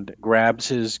 and grabs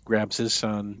his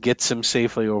son, gets him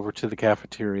safely over to the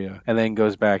cafeteria, and then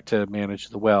goes back to manage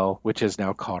the well, which is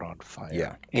now caught on fire.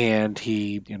 Yeah. And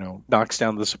he, knocks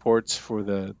down the supports for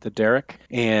the derrick,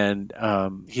 and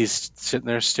he's sitting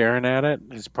there staring at it.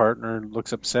 His partner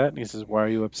looks upset, and he says, "Why are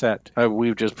you upset?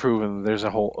 We've just proven there's a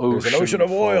whole ocean. There's an ocean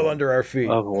of oil under our feet.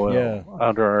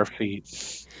 Under our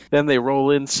feet." Then they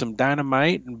roll in some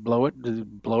dynamite and blow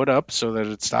it up so that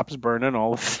it stops burning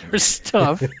all of their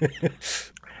stuff.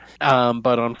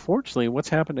 But unfortunately, what's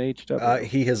happened to HW?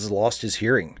 He has lost his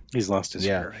hearing. He's lost his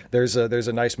hearing. There's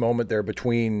a nice moment there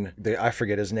between I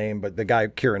forget his name, but the guy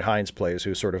Kieran Hines plays,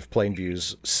 who's sort of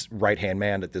Plainview's right-hand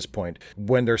man at this point,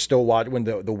 when they're still when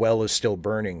the well is still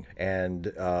burning, and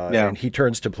he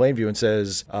turns to Plainview and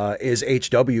says, "Is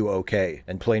HW okay?"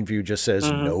 And Plainview just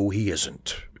says, "No, he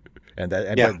isn't."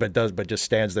 But just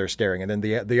stands there staring, and then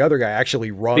the other guy actually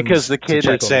runs because the kid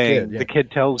is saying the kid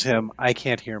tells him, "I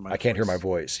can't hear my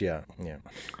voice." Yeah.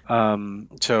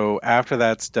 So after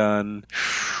that's done,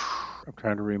 I'm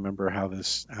trying to remember how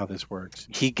this works.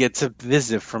 He gets a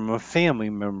visit from a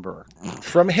family member.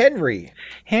 From Henry.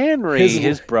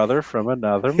 His brother from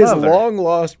another mother. His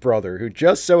long-lost brother, who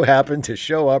just so happened to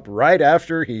show up right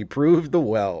after he proved the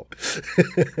well.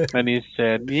 And he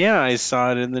said, "Yeah, I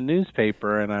saw it in the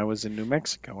newspaper, and I was in New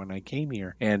Mexico, and I came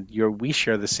here. And we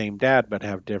share the same dad, but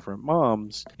have different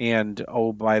moms. And,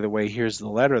 oh, by the way, here's the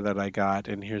letter that I got,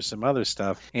 and here's some other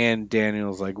stuff." And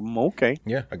Daniel's like, "Okay.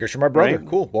 Yeah, I guess you're my brother. Right?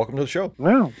 Cool. Welcome to the show."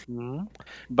 Well,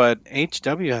 but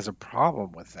HW has a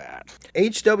problem with that.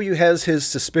 HW has his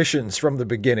suspicions from the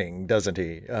beginning, doesn't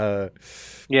he?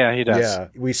 Yeah, he does. Yeah,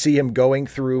 we see him going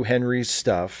through Henry's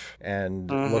stuff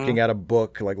and looking at a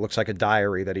book, looks like a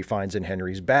diary that he finds in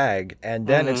Henry's bag. And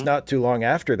then it's not too long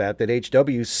after that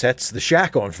HW sets the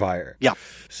shack on fire. Yeah.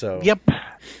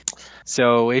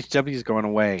 So HW's going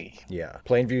away. Yeah.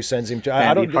 Plainview sends him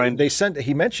to.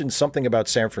 He mentioned something about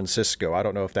San Francisco. I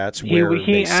don't know if that's where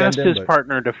he they send him. He asked his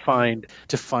partner to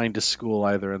find a school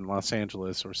either in Los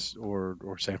Angeles or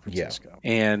San Francisco.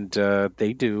 Yeah. And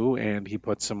they do, and he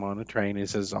puts him on a train. He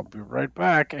says, "I'll be right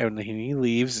back," and he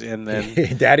leaves. And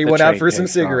then Daddy went out for some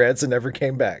cigarettes and never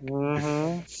came back.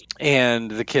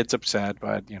 And the kid's upset,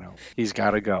 but he's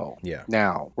got to go. Yeah.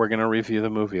 Now we're going to review the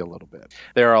movie a little bit.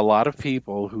 There are a lot of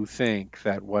people who think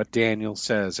that what Daniel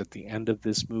says at the end of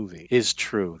this movie is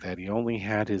true, that he only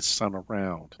had his son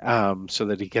around so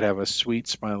that he could have a sweet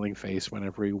smiling face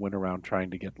whenever he went around trying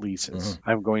to get leases.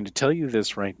 I'm going to tell you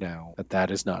this right now,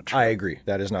 that is not true. I agree.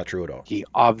 That is not true at all. He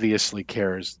obviously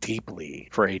cares deeply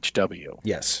for HW.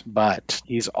 Yes. But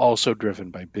he's also driven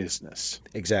by business.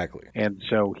 Exactly. And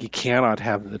so he cannot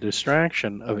have the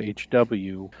distraction of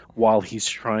HW while he's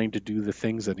trying to do the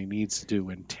things that he needs to do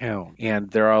in town.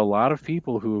 And there are a lot of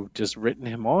people who have just written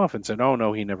him off and said, oh,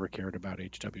 no, he never cared about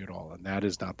HW at all. And that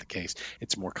is not the case.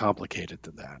 It's more complicated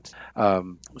than that.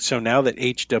 So now that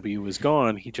HW is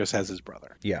gone, he just has his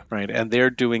brother. Yeah. Right. And they're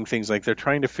doing things like they're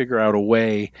trying to figure out a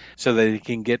way so that he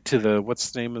can get to the, what's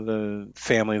the name of the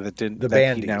family that didn't, The that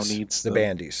Bandies. he now needs? The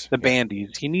Bandies. The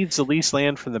Bandies. He needs the lease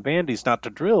land from the Bandies, not to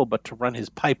drill, but to run his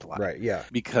pipeline. Right, yeah.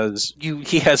 Because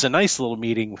he has a nice little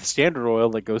meeting with Standard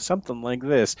Oil that goes something like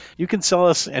this. You can sell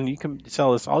us, and you can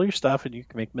sell us all your stuff, and you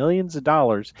can make millions of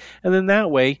dollars. And then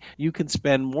that way, you can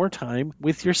spend more time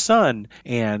with your son.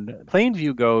 And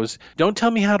Plainview goes, don't tell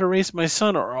me how to raise my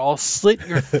son, or I'll slit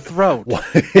your throat.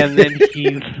 And then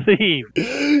he leaves.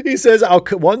 He says,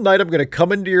 one night I'm going to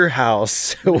come into your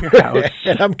house,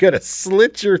 and I'm going to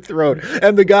slit your throat.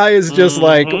 And the guy is just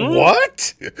like,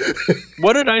 what?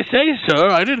 What did I say, sir?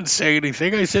 I didn't say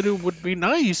anything. I said it would be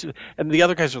nice. And the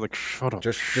other guys are like, shut up.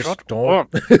 Just don't.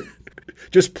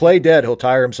 Just play dead. He'll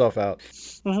tire himself out.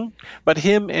 Mm-hmm. But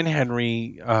him and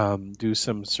Henry do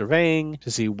some surveying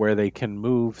to see where they can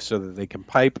move so that they can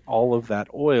pipe all of that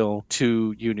oil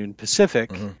to Union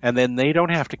Pacific, and then they don't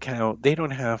have to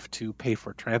pay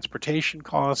for transportation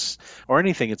costs or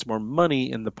anything. It's more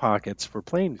money in the pockets for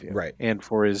Plainview, right, and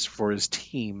for his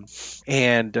team.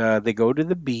 And they go to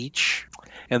the beach.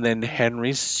 And then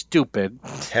Henry's stupid.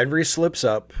 Henry slips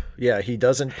up. Yeah, he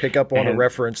doesn't pick up on a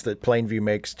reference that Plainview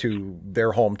makes to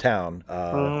their hometown.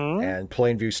 And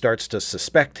Plainview starts to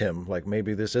suspect him, like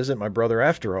maybe this isn't my brother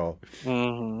after all.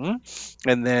 And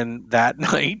then that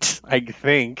night, I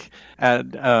think,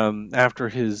 after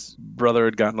his brother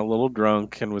had gotten a little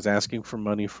drunk and was asking for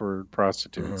money for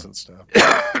prostitutes and stuff,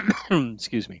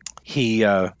 excuse me, he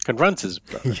confronts his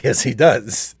brother. Yes, he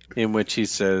does. In which he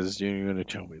says, you're going to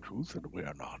tell me the truth and we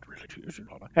are not religious.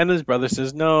 And his brother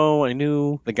says, no, I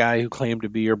knew the guy who claimed to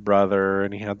be your brother,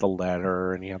 and he had the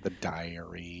letter, and he had the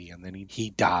diary, and then he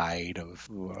died of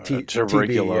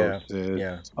tuberculosis. TB,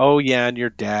 yeah. Oh, yeah, and your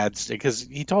dad's, because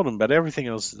he told him, but everything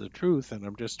else is the truth, and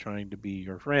I'm just trying to be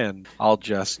your friend. I'll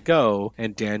just go.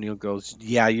 And Daniel goes,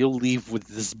 yeah, you'll leave with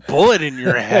this bullet in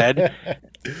your head.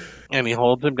 And he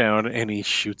holds him down, and he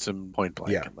shoots him point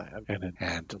blank in the head.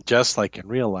 And just like in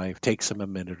real life, takes him a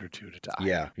minute or two to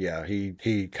die. Yeah.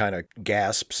 He kind of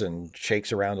gasps and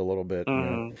shakes around a little bit.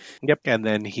 Yep. And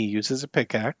then he uses a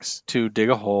pickaxe to dig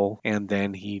a hole, and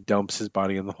then he dumps his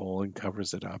body in the hole and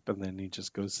covers it up, and then he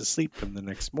just goes to sleep. And the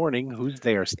next morning, who's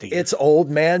there, Steve? It's Old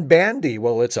Man Bandy.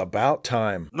 Well, it's about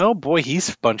time. Oh, boy, he's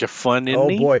a bunch of fun, isn't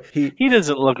he? Oh, boy. He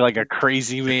doesn't look like a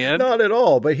crazy man. Not at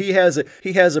all, but he has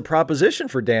a proposition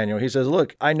for Daniel. He says,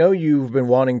 look, I know you've been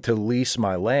wanting to lease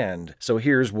my land, so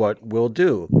here's what we'll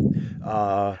do.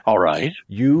 All right.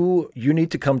 You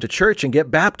need to come to church and get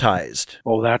baptized.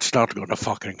 Oh, that's not going to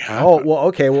fucking happen. Oh, well,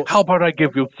 okay. Well, how about I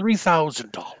give you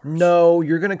 $3,000? No,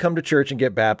 you're going to come to church and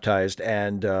get baptized,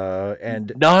 and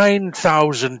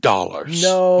 $9,000.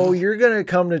 No, you're going to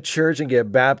come to church and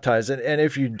get baptized, and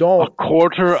if you don't,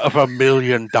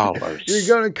 $250,000. You're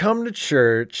going to come to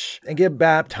church and get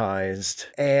baptized,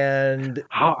 and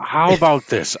how about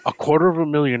this?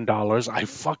 $250,000. I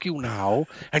fuck you now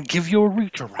and give you a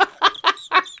reach around.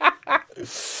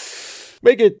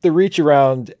 Make it the reach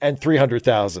around and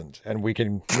 300,000, and we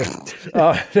can.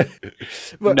 No,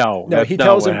 he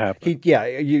tells him.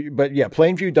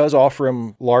 Plainview does offer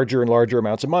him larger and larger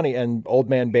amounts of money, and Old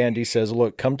Man Bandy says,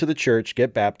 "Look, come to the church,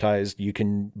 get baptized. You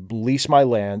can lease my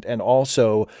land, and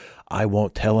also, I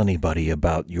won't tell anybody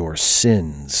about your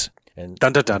sins." And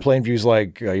dun, dun, dun. Plainview's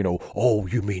like, oh,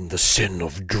 you mean the sin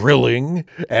of drilling?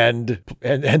 And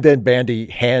then Bandy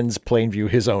hands Plainview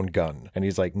his own gun. And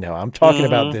he's like, no, I'm talking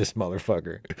about this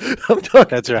motherfucker.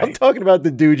 That's right. I'm talking about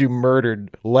the dude you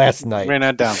murdered last night. Ran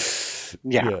that down.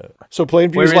 Yeah. So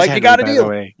Plainview's like, Henry, you got a deal.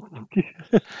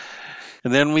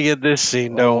 And then we get this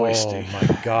scene, don't we, Steve? Oh,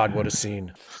 my God, what a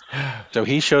scene. So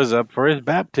he shows up for his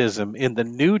baptism in the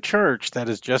new church that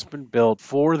has just been built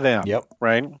for them. Yep.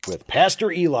 Right? With Pastor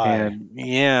Eli. And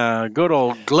good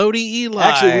old gloaty Eli.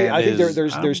 Actually, I think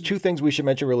there's two things we should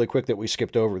mention really quick that we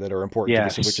skipped over that are important to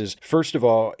this, which is, first of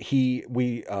all,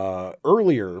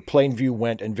 earlier, Plainview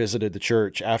went and visited the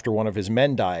church after one of his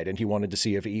men died, and he wanted to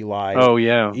see if Eli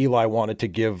wanted to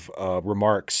give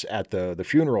remarks at the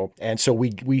funeral. And so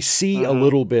we see a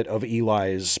little bit of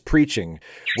Eli's preaching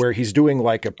where he's doing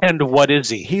like a And what is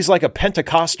he? He's like a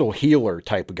Pentecostal healer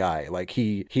type of guy. Like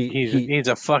He's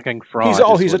a fucking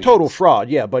fraud. He's a total fraud.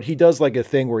 Yeah, but he does like a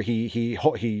thing where he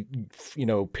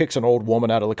picks an old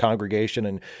woman out of the congregation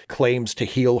and claims to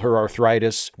heal her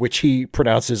arthritis, which he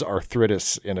pronounces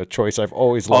arthritis in a choice I've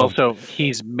always loved. Also,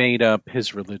 he's made up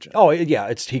his religion. Oh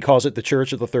yeah, he calls it the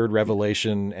Church of the Third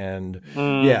Revelation, and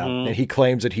and he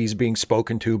claims that he's being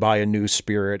spoken to by a new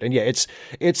spirit. And yeah,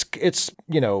 it's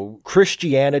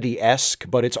Christianity-esque,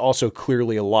 but it's also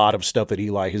clearly a lot of stuff that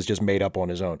Eli has just made up on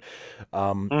his own.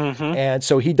 And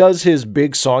so he does his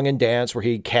big song and dance where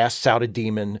he casts out a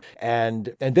demon,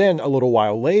 and then a little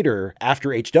while later,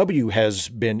 after HW has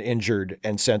been injured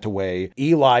and sent away,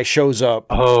 Eli shows up.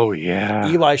 Oh yeah.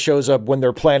 Eli shows up when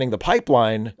they're planning the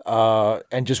pipeline,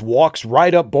 and just walks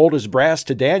right up bold as brass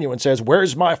to Daniel and says,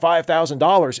 "Where's my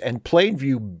 $5,000?" And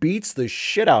Plainview beats the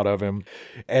shit out of him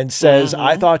and says,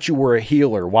 "I thought you were a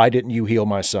healer. Why didn't you heal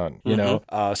my son?" You know?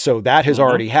 So that has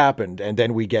already happened, and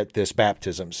then we get this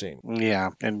baptism scene. Yeah,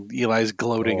 and Eli's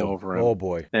gloating over him. Oh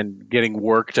boy. And getting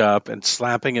worked up and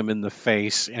slapping him in the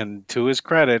face, and to his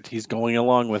credit, he's going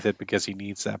along with it because he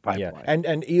needs that pipeline.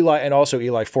 Yeah. And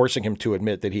Eli forcing him to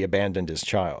admit that he abandoned his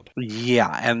child. Yeah,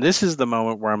 and this is the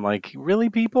moment where I'm like, really,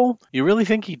 people? You really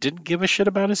think he didn't give a shit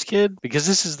about his kid? Because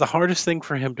this is the hardest thing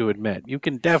for him to admit. You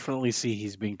can definitely see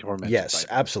he's being tormented. Yes,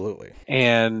 by absolutely.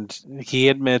 And he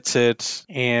admits it,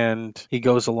 and he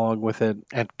goes along with it.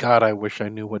 And God, I wish I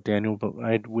knew what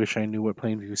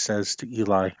Plainview says to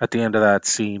Eli at the end of that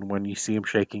scene when you see him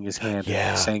shaking his hand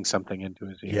and saying something into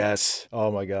his ear. Yes.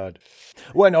 Oh my God.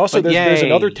 Well, and also there's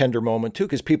another tender moment too,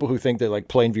 because people who think that like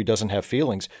Plainview doesn't have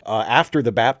feelings, after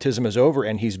the baptism is over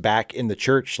and he's back in the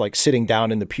church, like sitting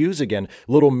down in the pews again,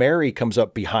 little Mary comes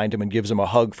up behind him and gives him a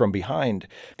hug from behind,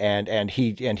 and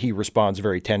he responds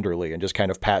very tenderly and just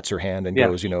kind of pats her hand and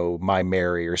goes, "My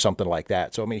Mary," or something like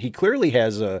that. So I mean, he clearly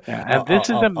has and this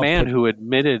is a man who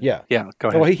admitted. Yeah. Go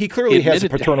ahead. Well, he clearly has a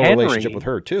paternal relationship with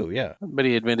her too. Yeah. But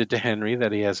he admitted to Henry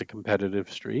that he has a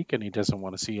competitive streak and he doesn't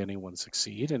want to see anyone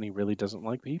succeed, and he really doesn't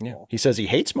like people. Yeah. He says he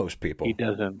hates most people. He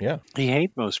doesn't. Yeah. He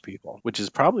hates most people, which is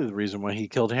probably the reason why he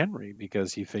killed Henry,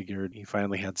 because he figured he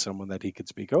finally had someone that he could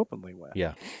speak openly with.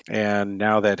 Yeah. And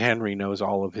now that Henry knows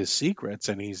all of his secrets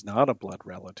and he's not a blood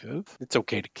relative, it's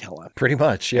okay to kill him. Pretty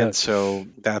much, yeah. And so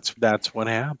that's what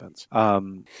happens.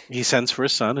 He sends for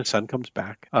his son. His son comes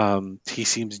back. He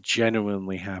seems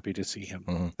genuinely happy to see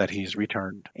him, that he's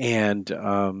returned. And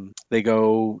they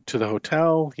go to the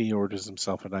hotel. He orders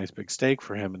himself a nice big steak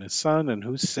for him and his son. And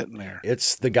who's sitting there?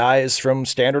 It's the guys from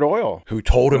Standard Oil who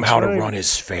told him how to run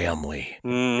his family.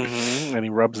 And he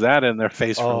rubs that in their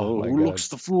face. Who looks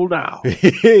the fool now?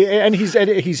 And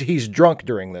he's drunk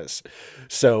during this.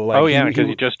 So like, because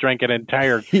he just drank an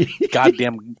entire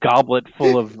goddamn goblet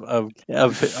full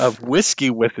of whiskey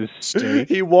with his steak.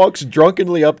 He walks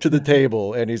drunkenly up to the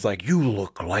table and he's like, "You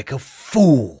look like a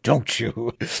fool, don't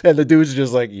you?" And the dude's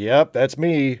just like, "Yep, that's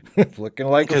me, looking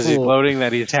like a fool." Because he's gloating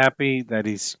that he's happy, that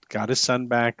he's got his son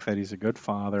back, that he's a good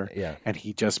father. Yeah. And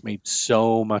he just made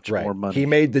so much more money. He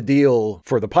made the deal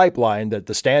for the pipeline that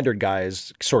the Standard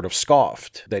guys sort of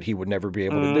scoffed that he would never be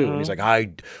able to do. And he's like,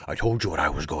 I told you what I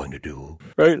was going to do.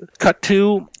 Right. Cut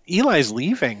to Eli's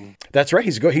leaving. That's right.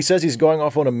 He says he's going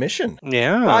off on a mission.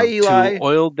 Yeah. Bye, Eli. To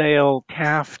Oildale,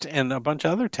 Taft, and a bunch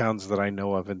of other towns that I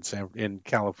know of in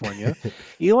California.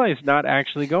 Eli's not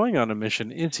actually going on a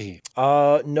mission, is he?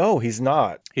 No, he's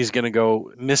not. He's going to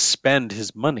go misspend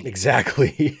his money.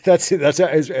 Exactly. That's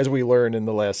as we learn in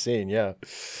the last scene. Yeah.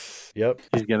 Yep.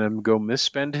 He's going to go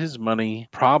misspend his money,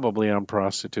 probably on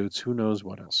prostitutes. Who knows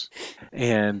what else?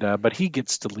 And but he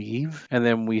gets to leave, and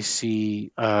then we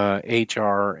see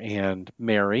HR and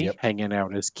Mary hanging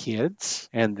out as kids,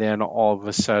 and then all of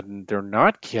a sudden they're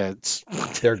not kids.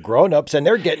 They're grown-ups, and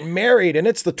they're getting married, and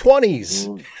it's the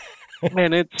 20s.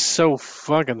 And it's so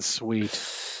fucking sweet.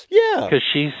 Yeah. Because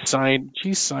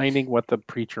she's signing what the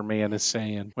preacher man is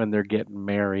saying when they're getting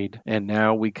married. And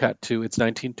now we cut to, it's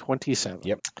 1927.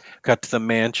 Yep. Cut to the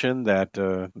mansion that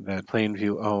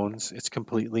Plainview owns. It's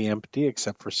completely empty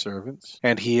except for servants.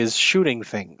 And he is shooting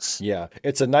things. Yeah.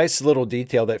 It's a nice little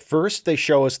detail that first they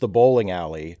show us the bowling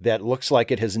alley that looks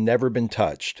like it has never been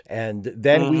touched. And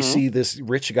then we see this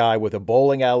rich guy with a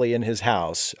bowling alley in his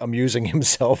house amusing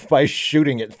himself by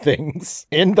shooting at things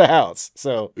in the house.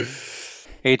 So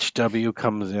HW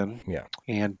comes in,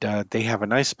 and they have a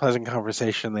nice, pleasant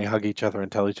conversation. They hug each other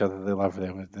and tell each other they love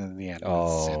them. And in the end,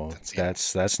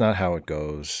 that's not how it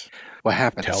goes. What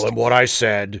happened? Tell him what I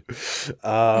said.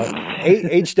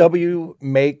 HW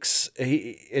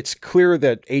it's clear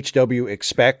that HW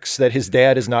expects that his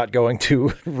dad is not going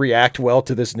to react well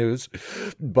to this news,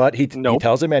 but he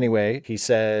tells him anyway. He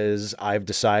says, I've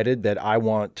decided that I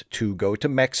want to go to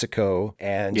Mexico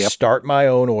and start my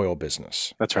own oil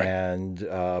business. That's right. And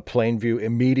Plainview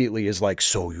immediately is like,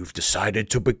 so you've decided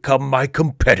to become my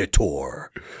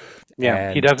competitor.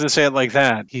 Yeah, he doesn't say it like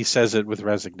that. He says it with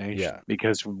resignation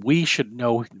because we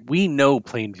know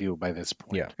Plainview by this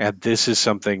point. Yeah. And this is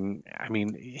something, I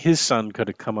mean, his son could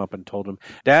have come up and told him,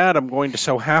 Dad, I'm going to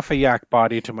sew half a yak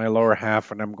body to my lower half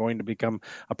and I'm going to become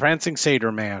a prancing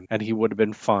satyr man. And he would have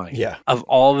been fine. Yeah. Of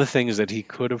all the things that he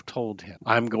could have told him,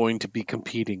 I'm going to be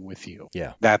competing with you.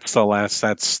 Yeah. That's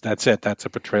it. That's a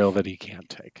betrayal that he can't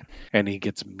take. And he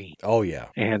gets mean. Oh, yeah.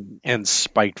 And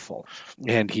spiteful.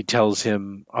 And he tells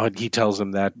him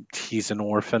that he's an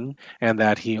orphan and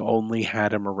that he only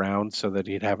had him around so that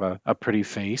he'd have a pretty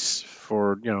face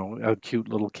for, a cute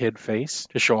little kid face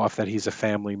to show off that he's a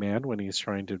family man when he's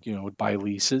trying to, buy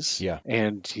leases. Yeah.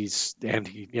 And he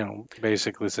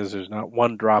basically says there's not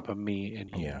one drop of me in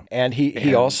you. Yeah. And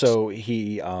he also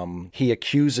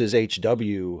accuses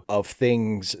HW of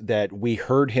things that we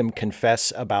heard him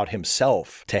confess about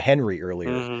himself to Henry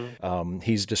earlier. Mm-hmm.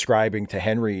 He's describing to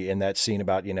Henry in that scene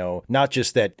about, not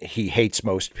just that he hates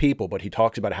most people, but he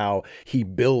talks about how he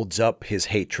builds up his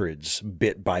hatreds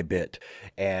bit by bit.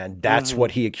 And that's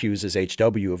what he accuses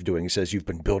HW of doing. He says, you've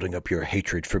been building up your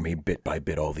hatred for me bit by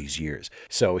bit all these years.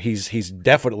 So he's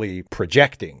definitely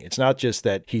projecting. It's not just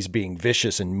that he's being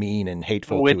vicious and mean and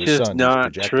hateful to his son. Which is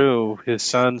not true. His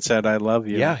son said, I love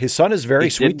you. Yeah, his son is very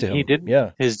sweet to him. He didn't.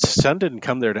 Yeah. His son didn't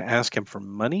come there to ask him for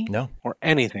money or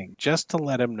anything, just to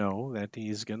let him know that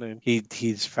he's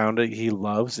found it. He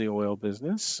loves the oil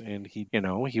business and he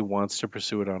wants to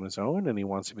pursue it on his own and he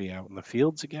wants to be out in the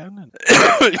fields again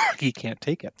and he can't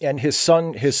take it. And his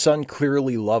son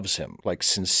clearly loves him, like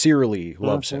sincerely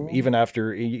loves him, even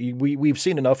after we've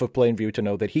seen enough of Plainview to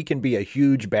know that he can be a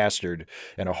huge bastard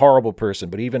and a horrible person.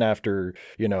 But even after,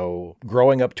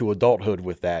 growing up to adulthood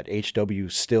with that, HW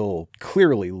still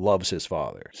clearly loves his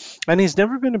father. And he's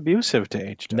never been abusive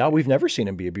to HW. No, we've never seen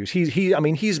him be abusive.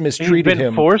 He's mistreated him. He's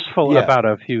been forceful about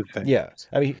a few things. Yeah.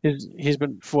 I mean, he's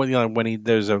been when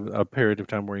there's a period of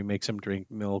time where he makes him drink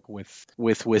milk with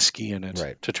whiskey in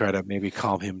it to try to maybe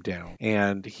calm him down.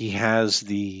 And he has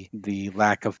the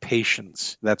lack of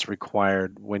patience that's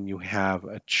required when you have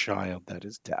a child that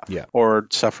is deaf or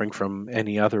suffering from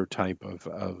any other type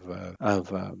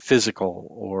of physical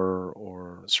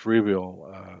or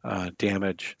cerebral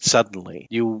damage. Suddenly,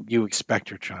 you expect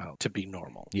your child to be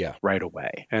normal right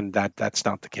away, and that's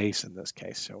not the case in this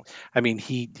case. So, I mean,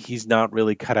 he's not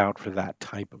really cut out for that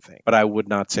type of thing. But I would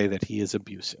not say that he is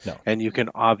abusive. No. And you can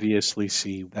obviously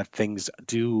see that things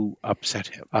do upset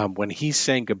him. When he's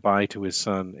saying goodbye to his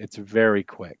son, it's very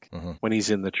quick. When he's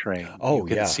in the train, you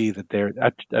can see that there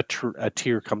a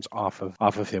tear comes off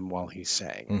of him while he's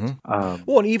saying.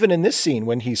 Well, and even in this scene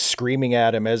when he's screaming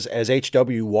at him as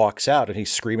HW walks out and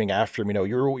he's screaming after him,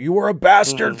 you were a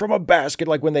bastard from a basket.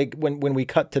 Like when we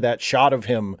cut to that shot of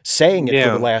him saying it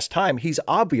for the last time, he's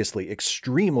obviously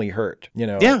extremely hurt.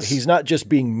 He's not just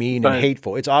being mean and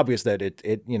hateful. It's obvious that it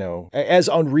as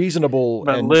unreasonable.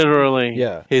 But and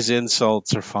literally, his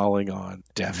insults are falling on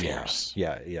deaf ears.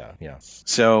 Yeah.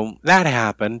 So that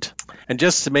happened, and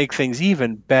just to make things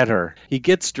even better, he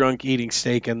gets drunk eating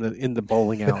steak in the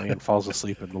bowling alley and falls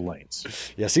asleep in the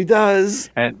lanes. Yes, he does.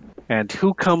 And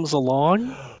who comes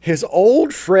along? His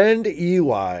old friend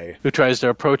Eli, who tries to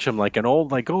approach him like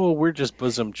we're just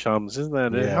bosom chums, isn't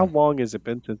that it? How long has it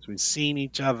been since we've seen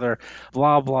each other?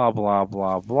 Blah blah blah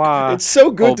blah blah. It's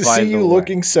so good to see you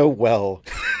looking so well.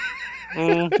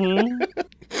 And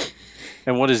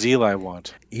what does Eli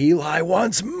want? Eli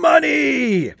wants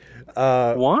money.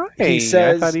 Why? He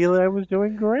says, I thought Eli was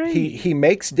doing great. He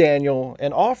makes Daniel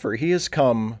an offer. He has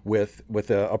come with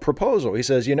a proposal. He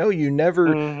says, you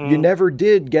never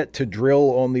did get to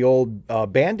drill on the old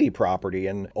Bandy property,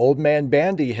 and old man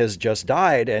Bandy has just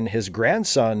died, and his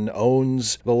grandson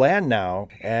owns the land now,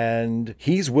 and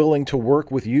he's willing to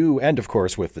work with you and, of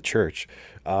course, with the church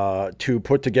to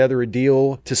put together a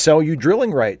deal to sell you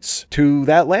drilling rights to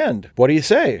that land. What do you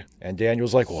say? And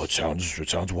Daniel's like, well, it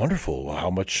sounds wonderful. How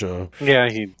much?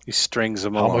 He strings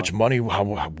him. How much money?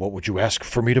 What would you ask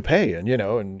for me to pay? And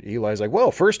and Eli's like,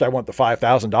 well, first I want the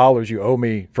 $5,000 you owe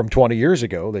me from 20 years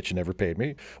ago that you never paid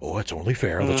me. Oh, that's only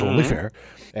fair. That's only fair.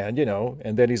 And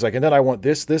and then he's like, and then I want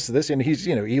this, and he's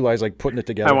Eli's like putting it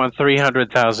together. I want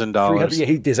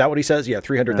 $300,000. Is that what he says? Yeah,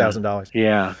 $300,000.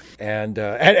 Yeah. And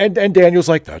Daniel's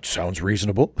like, that sounds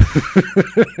reasonable.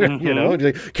 You know,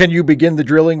 can you begin the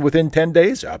drilling within 10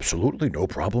 days? Absolutely, no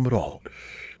problem at all.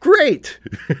 Great.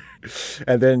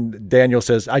 And then Daniel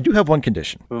says, I do have one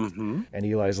condition. And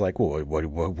Eli's like, well,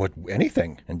 what,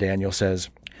 anything? And Daniel says,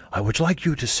 I would like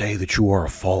you to say that you are a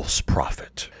false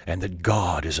prophet and that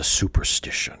God is a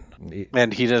superstition.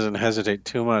 And he doesn't hesitate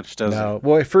too much, does he? No.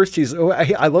 Well, at first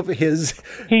I love his...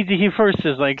 He first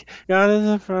is like, God is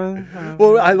a friend.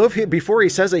 Well, I love him. Before he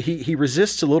says it, he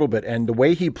resists a little bit. And the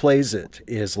way he plays it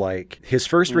is like, his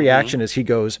first reaction is he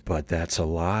goes, but that's a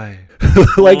lie.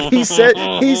 Like he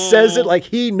says it like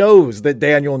he knows that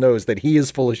Daniel knows that he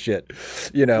is full of shit.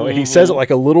 You know, and he says it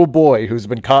like a little boy who's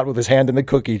been caught with his hand in the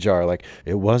cookie jar. Like,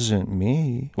 it wasn't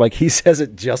me. Like he says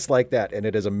it just like that. And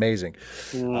it is amazing.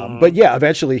 But yeah,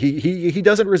 eventually he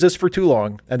doesn't resist for too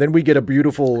long. And then we get a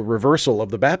beautiful reversal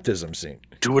of the baptism scene.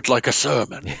 Do it like a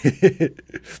sermon.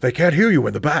 They can't hear you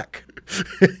in the back.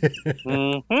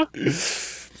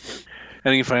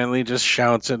 And he finally just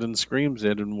shouts it and screams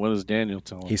it. And what does Daniel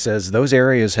tell him? He says, those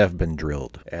areas have been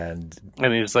drilled. And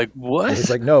he's like, what? And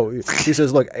he's like, no. He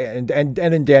says, look, and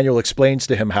then Daniel explains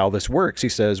to him how this works. He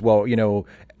says, well, you know,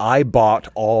 I bought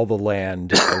all the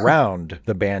land around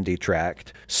the Bandy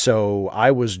Tract, so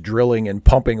I was drilling and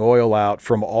pumping oil out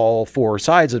from all four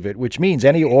sides of it, which means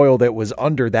any oil that was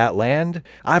under that land,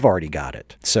 I've already got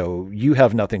it. So you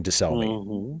have nothing to sell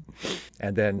me.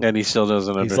 And he still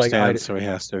doesn't understand, so he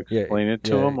has to explain it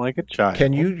to him like a child.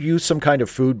 Can you use some kind of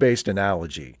food-based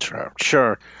analogy?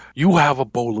 Sure. You have a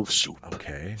bowl of soup.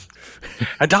 Okay.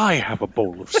 And I have a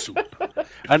bowl of soup.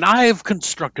 And I've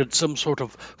constructed some sort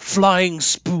of flying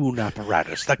spoon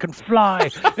apparatus that can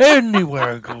fly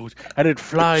anywhere it goes. And it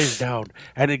flies down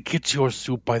and it gets your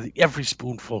soup by every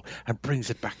spoonful and brings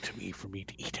it back to me for me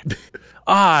to eat it.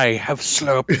 I have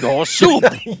slurped your soup.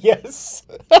 Yes.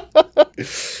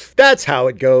 That's how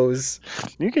it goes.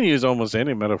 You can use almost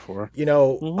any metaphor. You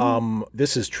know,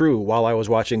 this is true. While I was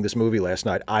watching this movie last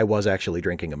night, I was actually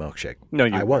drinking a milkshake. No,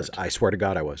 you was. I swear to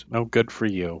God, I was. Oh, good for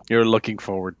you. You're looking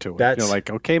forward to it. You're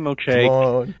like, okay, milkshake, come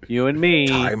on. You and me.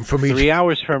 Time for me. 3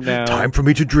 hours from now. Time for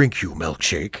me to drink you,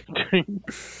 milkshake.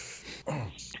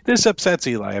 This upsets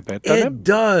Eli a bit, doesn't it? It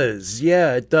does.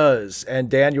 Yeah, it does. And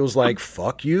Daniel's like,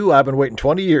 fuck you. I've been waiting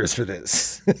 20 years for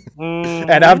this.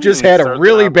 And I've just had a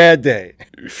really bad day.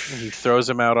 He throws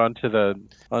him out onto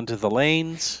the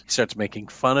lanes. He starts making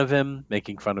fun of him,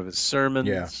 making fun of his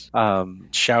sermons,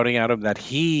 shouting at him that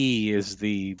he is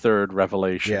the third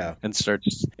revelation. Yeah. And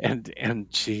starts and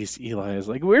geez, Eli is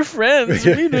like, we're friends.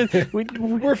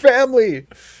 We're family.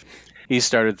 He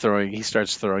starts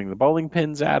throwing the bowling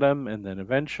pins at him, and then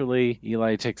eventually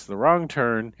Eli takes the wrong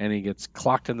turn and he gets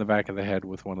clocked in the back of the head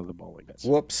with one of the bowling pins.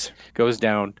 Whoops. Goes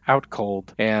down out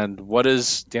cold. And what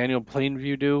does Daniel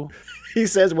Plainview do? He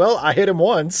says, well, I hit him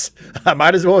once. I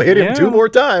might as well hit him 2 more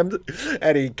times.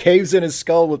 And he caves in his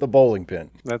skull with a bowling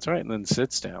pin. That's right, and then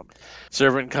sits down.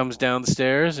 Servant comes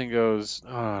downstairs and goes,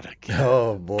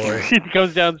 oh boy. He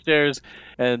comes downstairs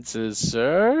and says,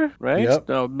 sir, right? Yep.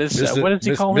 No, what does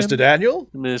he call him? Mr. Daniel?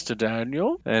 Mr.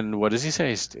 Daniel. And what does he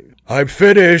say, Stu? I'm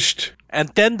finished. And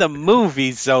then the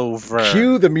movie's over.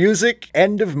 Cue the music.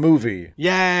 End of movie.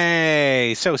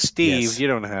 Yay! So, Steve, Yes. you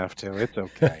don't have to. It's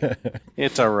okay.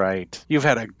 It's all right. You've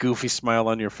had a goofy smile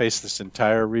on your face this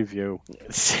entire review.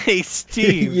 Say,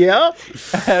 Steve. Yeah?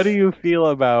 How do you feel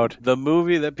about the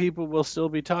movie that people will still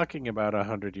be talking about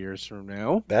 100 years from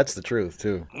now? That's the truth,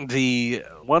 too. The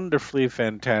wonderfully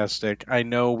fantastic. I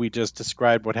know we just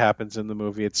described what happens in the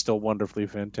movie. It's still wonderfully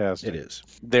fantastic. It is.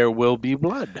 There will be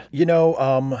blood. You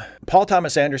know, Paul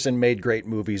Thomas Anderson made great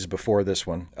movies before this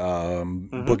one.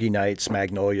 Boogie Nights,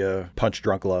 Magnolia, Punch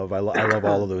Drunk Love. I love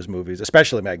all of those movies.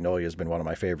 Especially Magnolia has been one of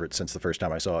my favorites since the first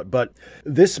time I saw it. But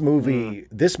this movie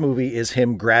is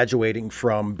him graduating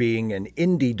from being an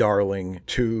indie darling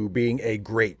to being a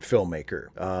great filmmaker.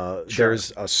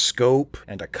 There's a scope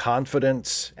and a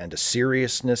confidence and a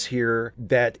seriousness here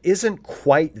that isn't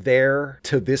quite there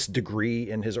to this degree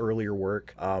in his earlier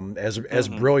work. As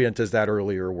brilliant as that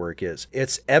earlier work is,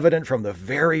 it's evident from the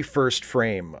very first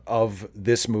frame of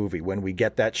this movie when we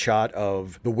get that shot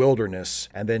of the wilderness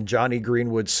and then Johnny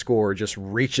Greenwood's score just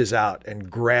reaches out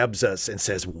and grabs us and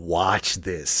says, watch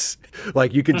this.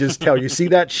 Like you can just tell, you see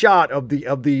that shot of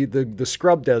the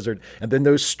scrub desert and then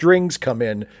those strings come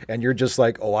in and you're just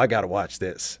like, oh, I got to watch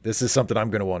this. This is something I'm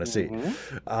going to want to see.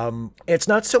 It's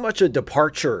not so much a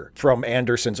departure from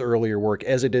Anderson's earlier work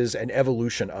as it is an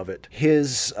evolution of it.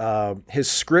 His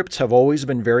scripts have always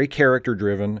been very character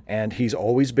driven and he's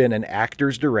always been an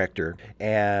actor's director.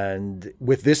 And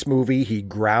with this movie, he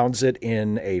grounds it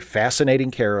in a fascinating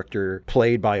character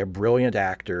played by a brilliant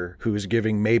actor who's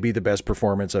giving maybe the best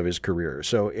performance of his career.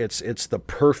 So it's the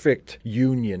perfect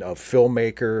union of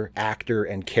filmmaker, actor,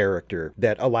 and character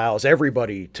that allows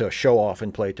everybody to show off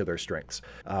and play to their strengths.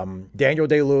 Daniel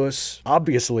Day-Lewis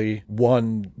obviously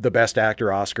won the Best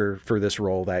Actor Oscar for this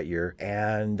role that year.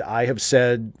 And I have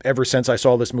said ever since I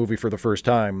saw this movie for the first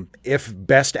time, if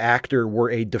Best Actor were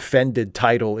a defended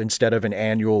title instead of an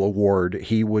annual award,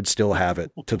 he would still have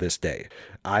it to this day.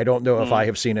 I don't know if I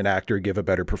have seen an actor give a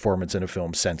better performance in a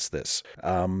film since this.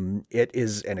 It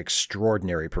is an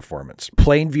extraordinary performance.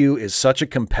 Plainview is such a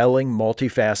compelling,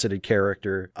 multifaceted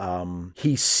character.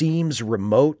 He seems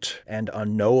remote and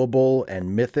unknowable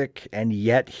and mythic, and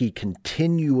yet he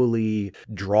continually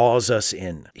draws us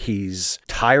in. He's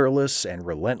tireless and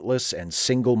relentless and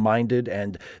single-minded,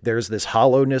 and there's this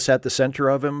hollowness at the center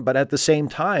of him. But at the same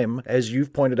time, as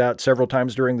you've pointed out several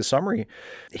times during the summary,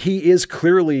 he is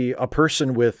clearly a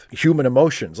person with human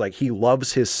emotions. Like, he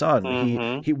loves his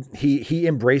son. He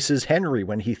embraces Henry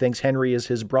when he thinks Henry is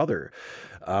his brother.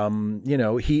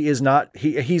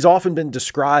 He's often been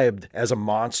described as a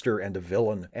monster and a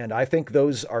villain, and I think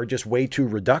those are just way too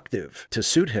reductive to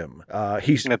suit him.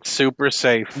 It's super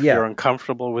safe. Yeah. You're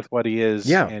uncomfortable with what he is,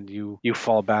 Yeah. and you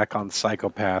fall back on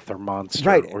psychopath or monster,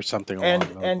 right, or something along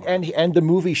those lines. And the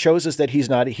movie shows us that he's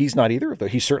not either of those.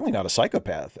 He's certainly not a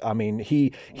psychopath. I mean,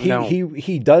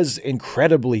 he does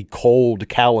incredibly cold,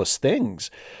 callous things,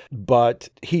 but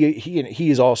he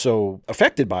is also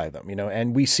affected by them,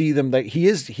 and we see them that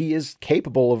he is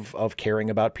capable of caring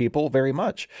about people very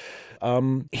much.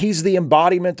 He's the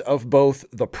embodiment of both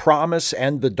the promise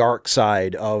and the dark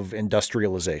side of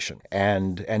industrialization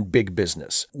and big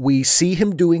business. We see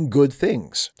him doing good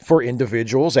things for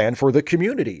individuals and for the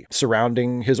community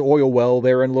surrounding his oil well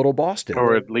there in Little Boston.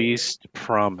 Or at least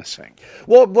promising.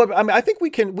 Well, I mean, I think we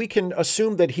can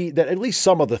assume that at least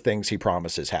some of the things he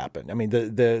promises happen. I mean,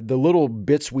 the little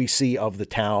bits we see of the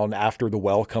town after the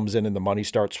well comes in and the money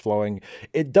starts flowing,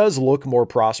 it does look more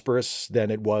prosperous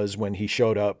than it was when he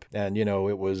showed up. And,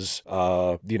 it was,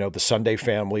 the Sunday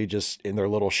family just in their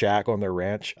little shack on their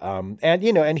ranch.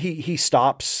 And he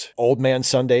stops Old Man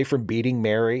Sunday from beating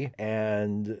Mary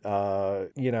and,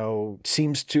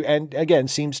 seems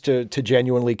to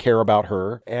genuinely care about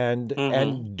her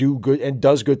and do good and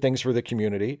does good things for the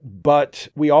community. But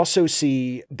we also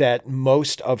see that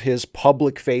most of his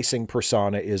public facing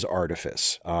persona is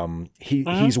artifice.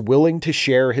 He's willing to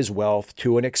share his wealth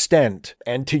to an extent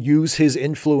and to use his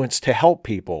influence to help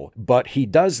people, but he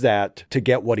does that to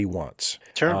get what he wants.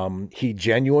 Sure. He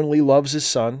genuinely loves his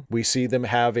son. We see them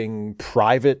having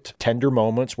private, tender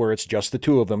moments where it's just the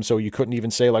two of them. So you couldn't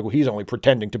even say like, well, he's only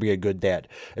pretending to be a good dad.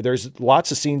 There's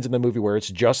lots of scenes in the movie where it's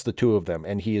just the two of them,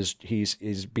 and he's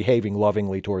behaving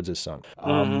lovingly towards his son.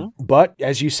 But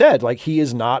as you said, like, he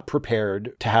is not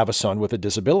prepared to have a son with a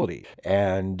disability.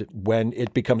 And when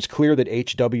it becomes clear that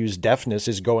HW's deafness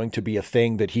is going to be a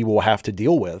thing that he will have to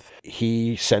deal with,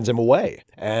 he sends him away.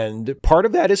 And part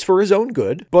of that is for his own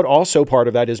good, but also part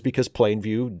of that is because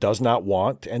Plainview does not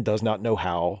want and does not know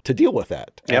how to deal with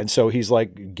that. Yep. And so he's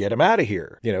like, get him out of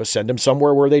here, send him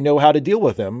somewhere where they know how to deal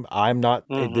with him. I'm not,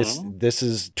 this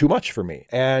is too much for me.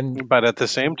 But at the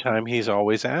same time, he's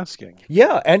always asking.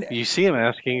 Yeah. And you see him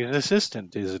asking his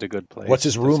assistant, is it a good place? What's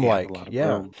his room like?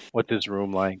 Yeah. What's his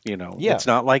room like? Yeah. It's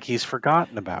not like he's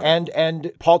forgotten about it.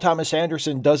 And Paul Thomas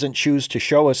Anderson doesn't choose to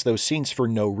show us those scenes for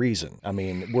no reason. I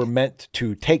mean, we're meant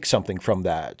to take something from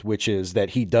that, which is that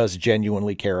he does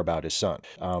genuinely care about his son.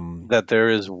 That there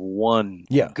is one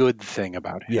good thing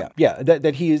about him. Yeah.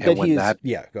 That he is. Go ahead.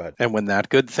 And when that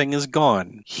good thing is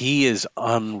gone, he is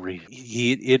unreal.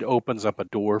 It opens up a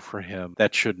door for him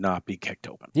that should not be kicked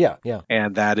open. Yeah.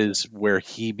 And that is where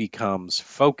he becomes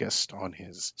focused on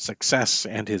his success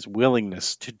and his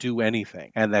willingness to do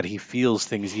anything, and that he feels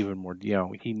things even more.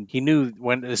 He knew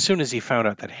as soon as he found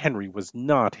out that Henry was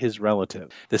not his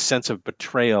relative, the sense of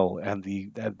betrayal and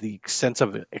the sense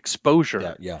of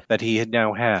exposure that he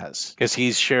now has, because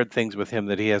he's shared things with him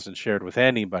that he hasn't shared with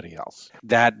anybody else.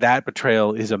 That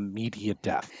betrayal is immediate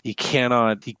death. He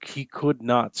could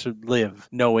not live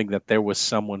knowing that there was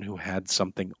someone who had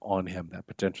something on him that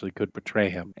potentially could betray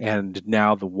him. And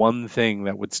now the one thing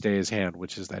that would stay his hand,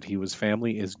 which is that he was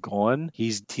family, is gone.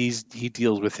 He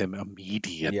deals with him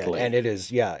immediately. And it is,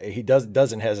 he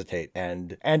doesn't hesitate hesitate.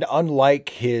 And unlike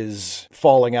his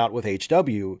falling out with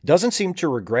HW, doesn't seem to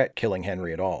regret killing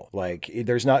Henry at all. Like,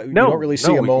 there's not, you don't really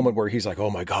see a moment where he's like, oh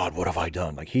my God, what have I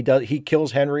done? Like, he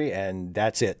kills Henry and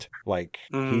that's it. Like,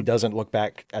 he doesn't look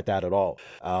back at that at all.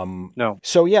 No.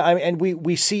 So yeah, I mean, and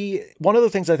we see one of the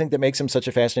things I think that makes him such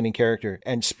a fascinating character.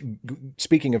 And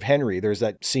speaking of Henry, there's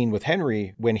that scene with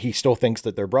Henry when he still thinks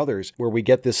that they're brothers, where we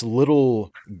get this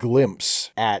little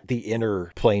glimpse at the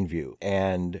inner Plainview,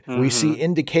 and we see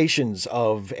indications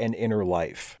of an inner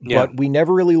life, but we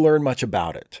never really learn much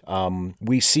about it.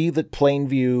 We see that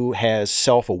Plainview has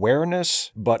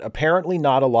self-awareness, but apparently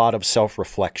not a lot of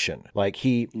self-reflection. Like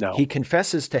he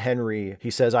confesses to Henry,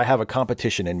 he says, I have a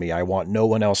competition in me. I want no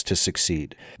one else to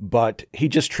succeed. But he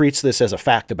just treats this as a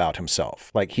fact about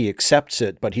himself. Like, he accepts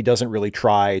it, but he doesn't really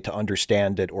try to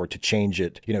understand it or to change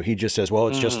it. You know, he just says, well,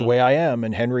 it's just the way I am.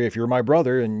 And Henry, if you're my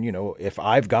brother, and, you know, if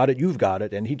I've got it, you've got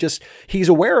it. And he's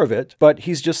aware of it, but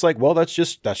he's just like, well, that's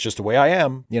just the way I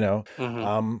am, you know.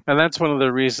 And that's one of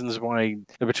the reasons why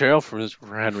the betrayal for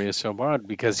Henry is so odd,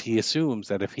 because he assumes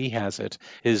that if he has it,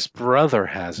 his brother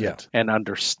has it and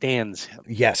understands him.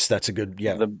 Yes, that's a good,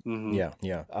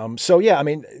 so yeah, I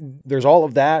mean, there's all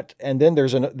of that. And then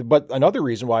but another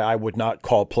reason why I would not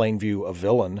call Plainview a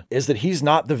villain is that he's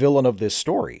not the villain of this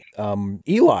story.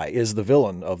 Eli is the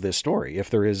villain of this story. If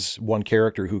there is one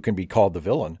character who can be called the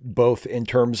villain, both in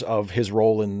terms of his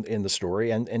role in the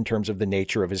story and in terms of the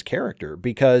nature of his character,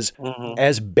 because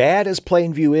as bad as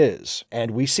Plainview is,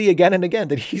 and we see again and again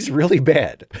that he's really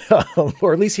bad,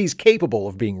 or at least he's capable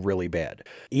of being really bad,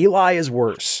 Eli is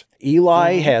worse.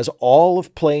 Eli has all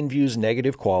of Plainview's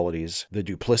negative qualities: the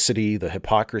duplicity, the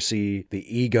hypocrisy, the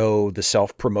ego, the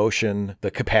self-promotion,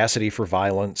 the capacity for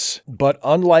violence. But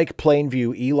unlike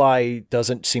Plainview, Eli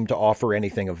doesn't seem to offer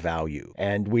anything of value.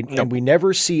 And we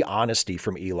never see honesty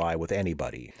from Eli with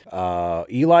anybody.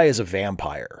 Eli is a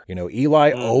vampire. You know,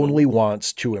 Eli only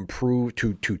wants to improve,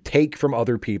 to take from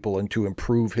other people and to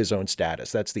improve his own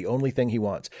status. That's the only thing he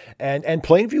wants. And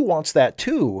Plainview wants that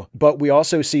too, but we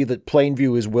also see that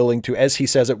Plainview is willing to, as he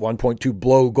says at one point, to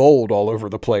blow gold all over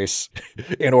the place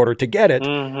in order to get it.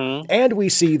 And we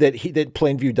see that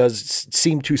Plainview does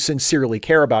seem to sincerely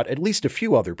care about at least a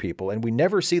few other people, and we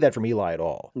never see that from Eli at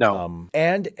all. No.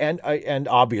 And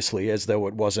obviously, as though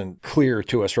it wasn't clear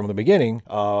to us from the beginning,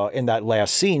 in that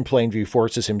last scene, Plainview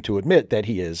forces him to admit that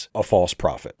he is a false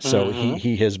prophet. So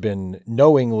he has been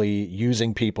knowingly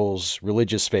using people's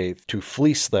religious faith to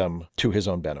fleece them to his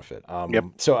own benefit.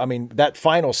 So, I mean, that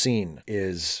final scene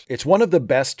it's one of the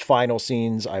best final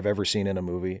scenes I've ever seen in a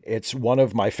movie. It's one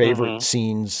of my favorite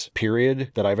scenes,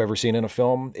 period, that I've ever seen in a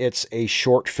film. It's a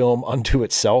short film unto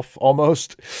itself,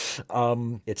 almost.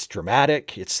 It's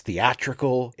dramatic. It's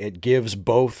theatrical. It gives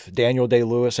both Daniel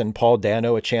Day-Lewis and Paul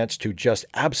Dano a chance to just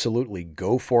absolutely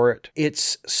go for it.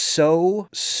 It's so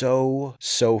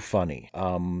funny.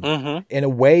 In a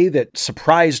way that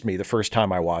surprised me the first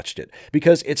time I watched it,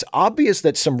 because it's obvious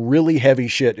that some really heavy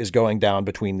shit is going down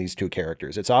between these two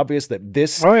characters. It's obvious that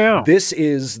this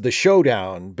is the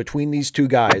showdown between these two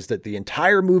guys that the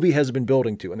entire movie has been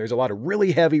building to. And there's a lot of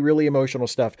really heavy, really emotional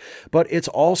stuff, but it's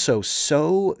also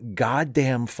so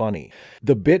goddamn funny.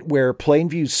 The bit where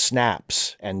Plainview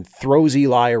snaps and throws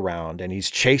Eli around and he's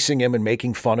chasing him and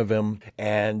making fun of him.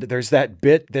 And there's that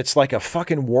bit that's like a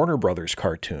fucking Warner Brothers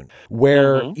cartoon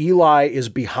where Eli is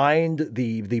behind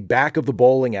the back of the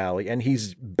bowling alley and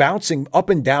he's bouncing up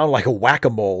and down like a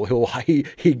whack-a-mole.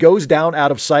 He goes down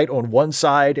out of sight on one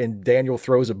side and Daniel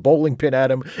throws a bowling pin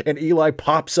at him and Eli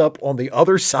pops up on the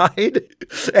other side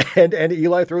and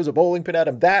Eli throws a bowling pin at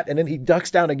him, and then he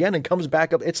ducks down again and comes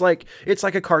back up. It's like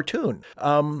a cartoon.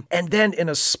 And then in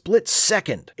a split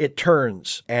second it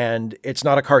turns and it's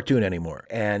not a cartoon anymore.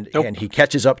 And he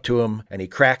catches up to him and he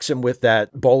cracks him with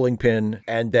that bowling pin,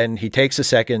 and then he takes a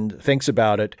second, thinks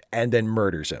about it, and then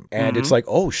murders him. And it's like,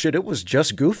 oh shit, it was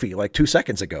just Goofy like 2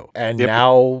 seconds ago. And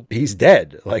now he's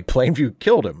dead. Like, Plainview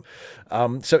killed him.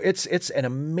 So it's an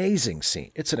amazing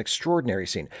scene. It's an extraordinary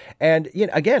scene. And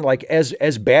again, like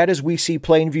as bad as we see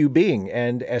Plainview being,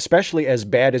 and especially as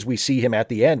bad as we see him at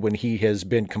the end when he has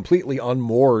been completely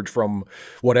unmoored from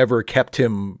whatever kept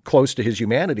him close to his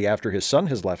humanity after his son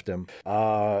has left him,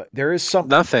 there is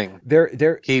nothing.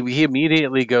 He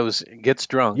immediately gets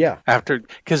drunk. Yeah.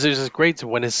 Because there's this great,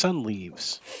 when his son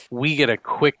leaves, we get a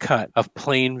quick cut of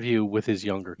Plainview with his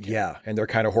younger kid. Yeah, and they're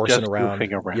kind of horsing around.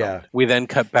 Goofing around. Yeah. We then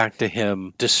cut back to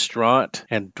him distraught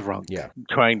and drunk,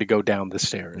 trying to go down the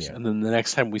stairs. And then the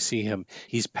next time we see him,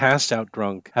 he's passed out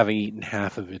drunk, having eaten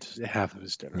half of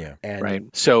his dinner. Yeah. Right.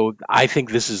 So I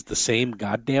think this is the same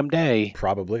goddamn day.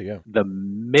 Probably, yeah. The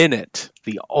minute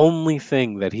the only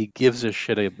thing that he gives a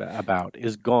shit about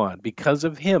is gone because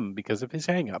of him, because of his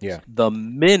hangups. Yeah. The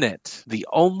minute the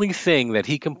only thing that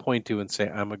he can point to and say,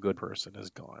 I'm a good person, is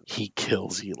gone, he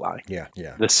kills Eli. Yeah.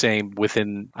 Yeah. The same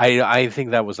within, I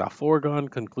think that was a foregone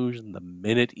conclusion the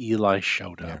minute Eli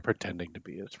showed up pretending to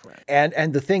be his friend.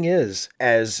 And the thing is,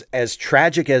 as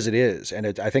tragic as it is,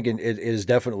 and I think it is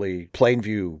definitely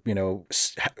Plainview,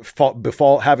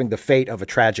 having the fate of a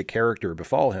tragic character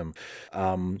befall him,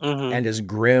 and as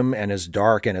grim and as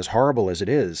dark and as horrible as it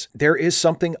is, there is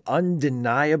something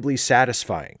undeniably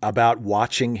satisfying about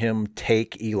watching him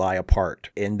take Eli apart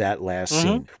in that last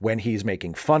scene, when he's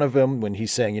making fun of him, when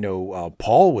he's saying,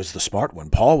 Paul was the smart one,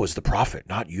 Paul was the prophet,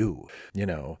 not you,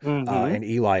 and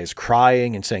Eli is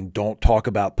crying and saying, don't talk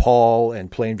about Paul,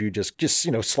 and Plainview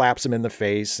just slaps him in the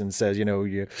face and says,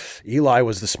 Eli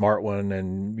was the smart one,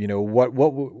 and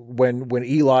when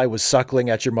Eli was suckling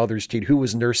at your mother's teat, who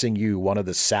was nursing you? One of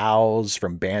the sows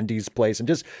from Bandy's place, and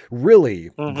just really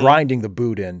grinding the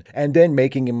boot in, and then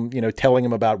making him, telling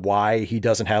him about why he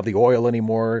doesn't have the oil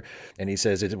anymore, and he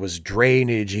says it was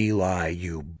drainage, Eli,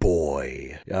 you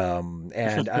boy.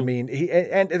 And I mean,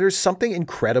 and there's something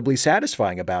incredibly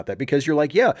satisfying about that, because you're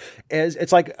like, yeah,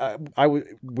 it's like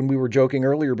when we were joking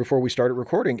earlier before we started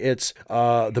recording, it's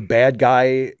the bad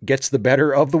guy gets the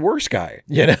better of the worst guy.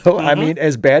 I mean,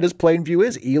 as bad as Plainview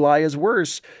is, Eli is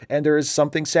worse, and there is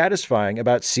something satisfying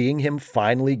about seeing him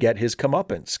finally get his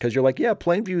comeuppance, because you're like, yeah,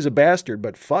 Plainview's a bastard,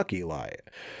 but fuck Eli.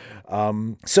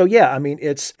 So yeah, I mean,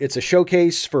 it's a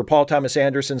showcase for Paul Thomas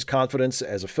Anderson's confidence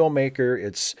as a filmmaker.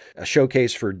 It's a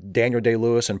showcase for Daniel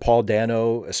Day-Lewis and Paul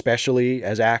Dano, especially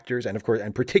as actors, and of course,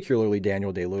 and particularly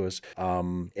Daniel Day-Lewis.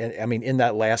 And I mean, in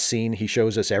that last scene, he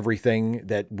shows us everything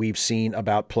that we've seen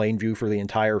about Plainview for the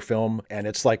entire film, and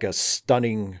it's like a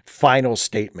stunning final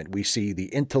statement. We see the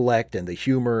intellect and the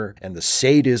humor and the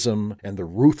sadism and the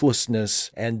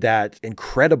ruthlessness and that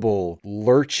incredible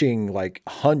lurching, like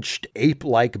hunched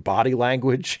ape-like body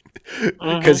language,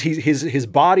 because his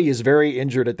body is very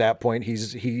injured at that point.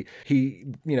 He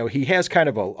has kind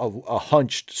of a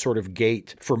hunched sort of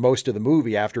gait for most of the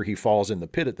movie after he falls in the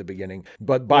pit at the beginning.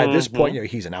 But by this point,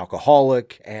 he's an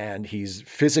alcoholic and he's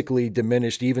physically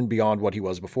diminished even beyond what he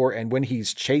was before. And when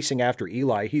he's chasing after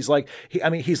Eli, he's like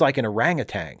an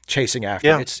orangutan chasing after.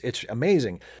 Yeah. It's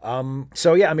amazing.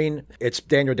 So yeah, I mean, it's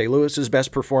Daniel Day-Lewis's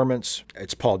best performance.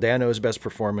 It's Paul Dano's best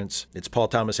performance. It's Paul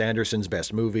Thomas Anderson's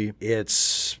best movie.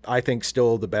 It's, I think,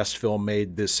 still the best film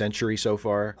made this century so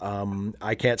far.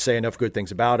 I can't say enough good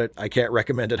things about it. I can't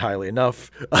recommend it highly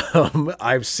enough.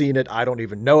 I've seen it, I don't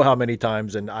even know how many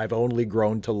times, and I've only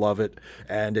grown to love it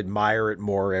and admire it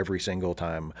more every single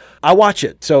time I watch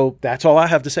it. So that's all I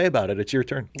have to say about it. It's your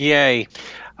turn. Yay.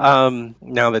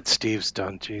 Now that Steve's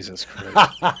done, Jesus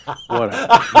Christ. What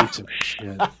a piece of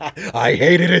shit. I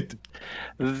hated it.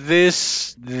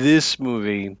 This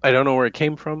movie, I don't know where it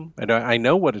came from. I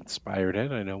know what inspired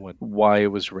it. I know why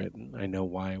it was written. I know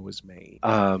why it was made.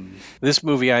 This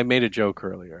movie, I made a joke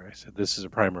earlier. I said this is a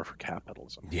primer for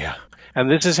capitalism. Yeah. And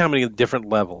this is how many different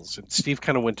levels. And Steve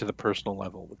kind of went to the personal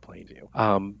level with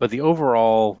Plainview. But the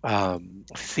overall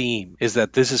theme is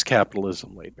that this is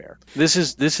capitalism laid bare. This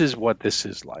is what this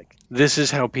is like. This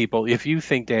is how people, if you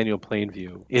think Daniel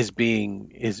Plainview is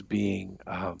being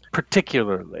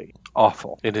particularly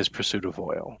awful in his pursuit of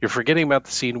oil, you're forgetting about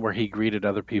the scene where he greeted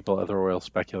other oil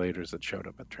speculators that showed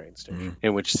up at the train station,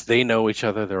 in which they know each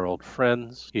other, they're old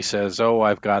friends. He says, oh,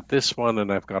 I've got this one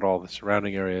and I've got all the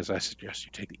surrounding areas. I suggest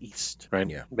you take the east, right?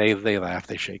 Yeah. They laugh,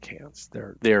 they shake hands.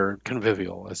 They're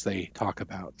convivial as they talk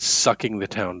about sucking the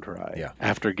town dry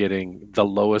after getting the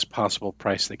lowest possible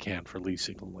price they can for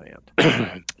leasing the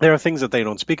land. There are things that they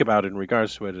don't speak about in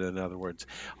regards to it. In other words,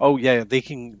 oh yeah, they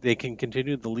can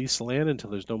continue to lease the land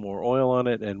until there's no more oil on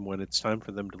it, and when it's time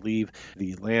for them to leave,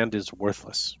 the land is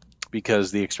worthless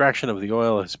because the extraction of the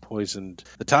oil has poisoned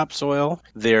the topsoil.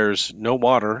 There's no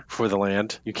water for the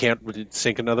land. You can't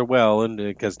sink another well, and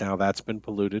because now that's been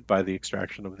polluted by the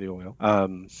extraction of the oil.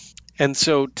 And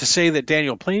so to say that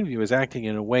Daniel Plainview is acting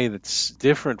in a way that's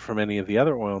different from any of the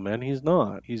other oil men, he's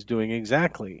not. He's doing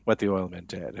exactly what the oil men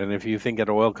did. And if you think that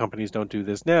oil companies don't do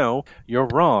this now, you're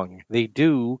wrong. They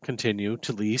do continue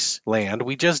to lease land.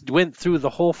 We just went through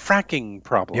the whole fracking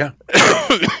problem.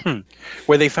 Yeah.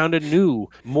 Where they found a new,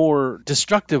 more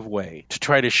destructive way to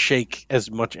try to shake as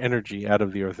much energy out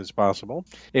of the earth as possible,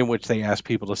 in which they asked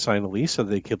people to sign a lease so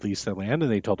they could lease their land,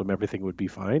 and they told them everything would be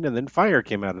fine, and then fire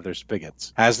came out of their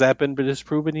spigots. Has that been been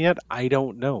disproven yet? I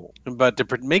don't know. But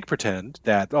to make pretend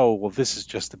that, oh, well, this is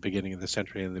just the beginning of the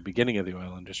century and the beginning of the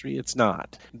oil industry, it's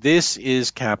not. This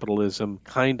is capitalism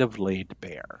kind of laid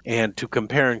bare. And to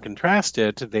compare and contrast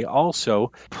it, they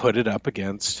also put it up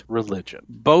against religion.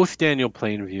 Both Daniel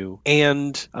Plainview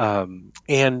and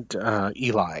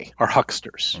Eli are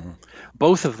hucksters.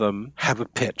 Both of them have a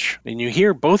pitch, and you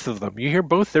hear both of them. You hear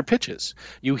both their pitches.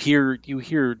 You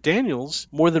hear Daniel's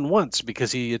more than once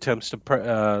because he attempts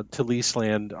to lease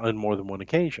land on more than one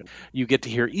occasion. You get to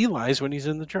hear Eli's when he's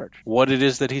in the church. What it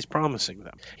is that he's promising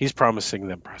them. He's promising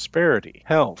them prosperity,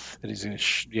 health. That he's going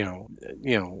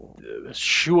to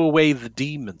shoo away the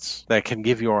demons that can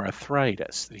give you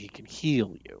arthritis. That he can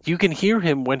heal you. You can hear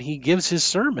him when he gives his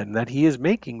sermon that he is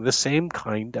making the same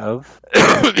kind of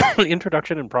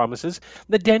introduction and promises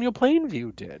that Daniel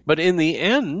Plainview did. But in the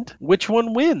end, which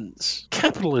one wins?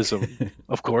 Capitalism,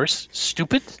 of course.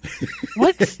 Stupid.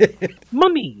 What?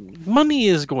 Money. Money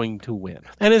is going to win.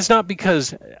 And it's not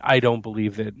because I don't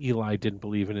believe that Eli didn't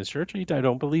believe in his church. I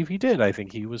don't believe he did. I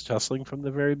think he was tussling from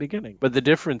the very beginning. But the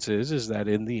difference is that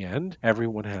in the end,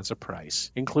 everyone has a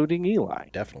price, including Eli.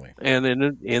 Definitely. And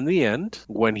in the end,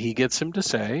 when he gets him to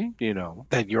say,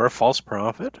 that you're a false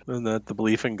prophet and that the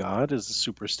belief in God is a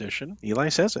superstition, Eli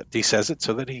says it. He says it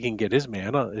so that he can get his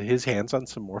hands on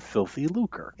some more filthy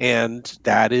lucre. And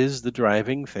that is the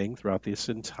driving thing throughout this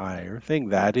entire thing.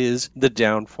 That is the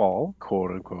downfall,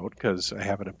 quote unquote, because I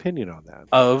have an opinion on that,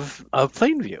 of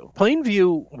Plainview.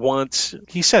 Plainview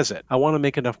he says it, I want to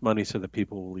make enough money so that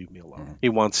people will leave me alone. He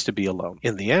wants to be alone.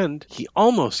 In the end, he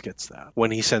almost gets that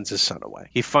when he sends his son away.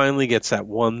 He finally gets that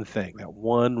one thing, that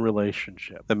one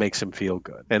relationship that makes him feel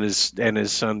good. And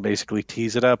his son basically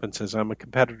tees it up and says, I'm a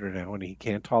competitor now, and he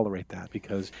can't tolerate that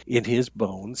because in his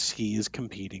bones, he is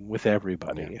competing with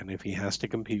everybody. Yeah. And if he has to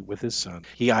compete with his son,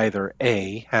 he either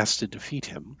A, has to defeat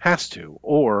him,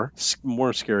 or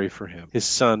more scary for him, his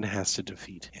son has to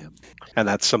defeat him. And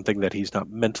that's something that he's not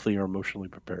mentally or emotionally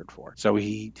prepared for. So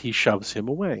he shoves him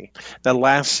away. That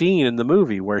last scene in the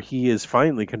movie where he is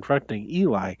finally confronting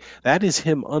Eli, that is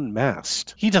him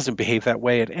unmasked. He doesn't behave that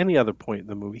way at any other point in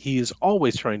the movie. He is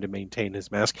always trying to maintain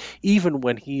his mask, even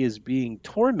when he is being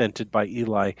tormented by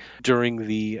Eli during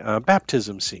the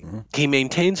baptism scene. Mm-hmm. He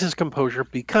maintains his composure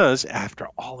because, after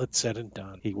all it's said and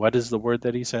done, what is the word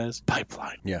that he says?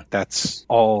 Pipeline. Yeah. That's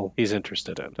all he's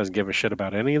interested in. Doesn't give a shit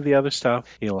about any of the other stuff.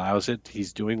 He allows it.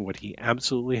 He's doing what he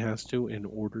absolutely has to in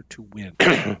order to win.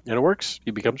 And it works.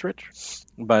 He becomes rich.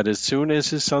 But as soon as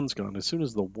his son's gone, as soon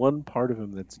as the one part of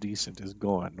him that's decent is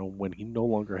gone, when he no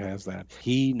longer has that,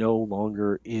 he no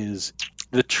longer is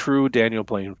the true Daniel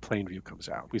Plainview comes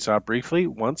out. We saw it briefly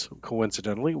once,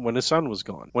 coincidentally, when his son was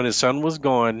gone. When his son was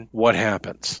gone, what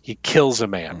happens? He kills a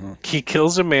man. Mm-hmm. He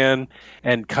kills a man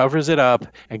and covers it up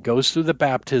and goes through the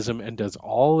baptism and does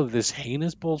all of this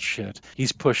heinous bullshit.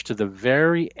 He's pushed to the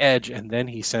very edge, and then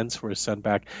he sends for his son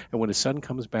back. And when his son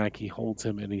comes back, he holds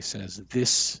him and he says,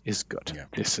 this is good. Yeah.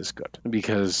 This is good.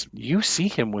 Because you see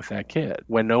him with that kid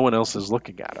when no one else is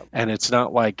looking at him. And it's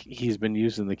not like he's been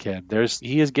using the kid.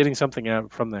 He is getting something out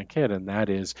from that kid, and that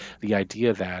is the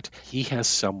idea that he has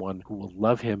someone who will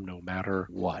love him no matter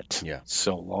what. Yeah.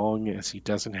 So long as he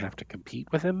doesn't have to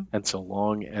compete with him, and so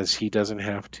long as he doesn't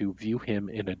have to view him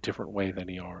in a different way than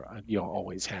he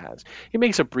always has. He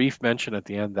makes a brief mention at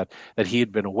the end that he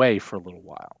had been away for a little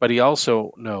while, but he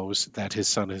also knows that his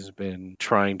son has been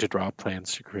trying to draw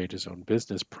plans to create his own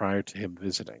business prior to him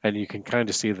visiting, and you can kind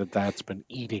of see that that's been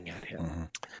eating at him. Mm-hmm.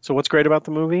 So what's great about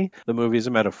the movie? The movie is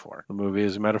a metaphor. The movie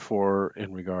is a metaphor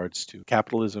in regards to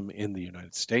capitalism in the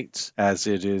United States as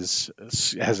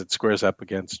it squares up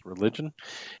against religion.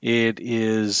 It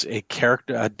is a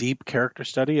deep character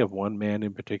study of one man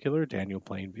in particular, Daniel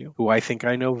Plainview, who I think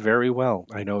I know very well.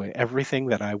 I know everything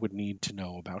that I would need to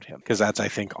know about him because that's, I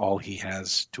think, all he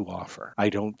has to offer. I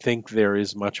don't think there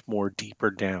is much more deeper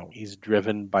down. He's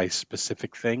driven by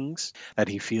specific things that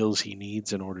he feels he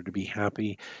needs in order to be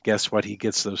happy. Guess what? He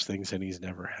gets those things and he's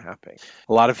never happy.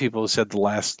 A lot of people have said the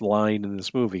last line in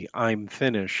this movie, I'm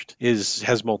finished,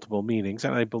 has multiple meanings,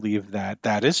 and I believe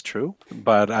that is true,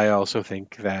 but I also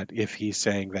think that if he's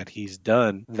saying that he's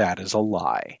done, that is a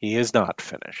lie. He is not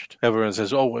finished. Everyone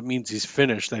says, oh, it means he's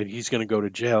finished, that he's going to go to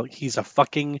jail. He's a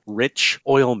fucking rich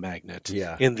oil magnate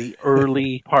in the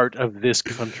early part of this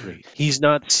country. He's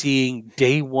not seeing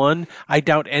day one. I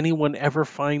doubt anyone ever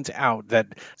finds out that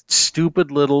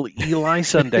stupid little Eli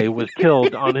Sunday was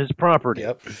killed on his property.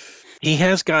 Yep. He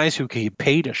has guys who can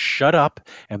pay to shut up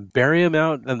and bury him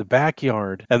out in the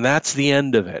backyard, and that's the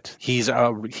end of it. He's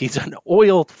an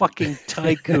oil fucking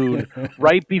tycoon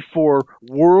right before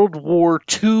World War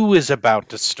II is about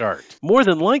to start. More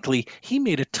than likely, he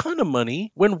made a ton of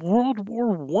money when World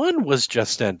War I was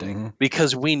just ending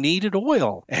because we needed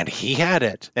oil, and he had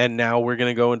it. And now we're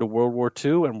going to go into World War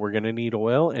II, and we're going to need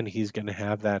oil, and he's going to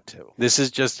have that too. This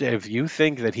is just, if you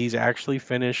think that he's actually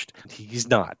finished, he's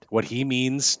not. What he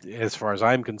means, as far as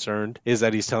I'm concerned, is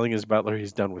that he's telling his butler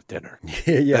he's done with dinner.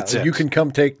 Yeah, That's it. you can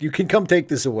come take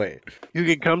this away. You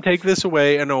can come take this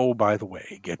away, and oh, by the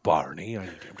way, get Barney. I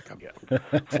need him to come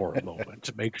get for a moment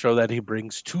to make sure that he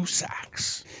brings 2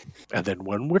 sacks. And then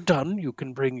when we're done, you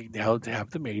can have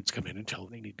the maids come in and tell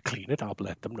them they need to clean it. I'll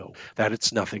let them know that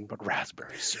it's nothing but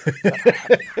raspberry syrup.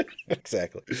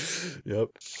 Exactly. Yep.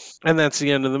 And that's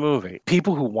the end of the movie.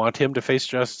 People who want him to face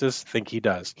justice think he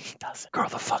does. He doesn't. Grow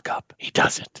the fuck up. He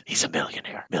doesn't. He's a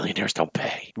millionaire. Millionaires don't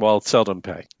pay. Well, seldom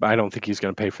pay. But I don't think he's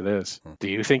going to pay for this. Do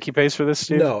you think he pays for this,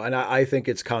 Steve? No, and I think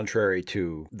it's contrary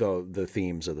to the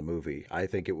themes of the movie. I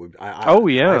think it would.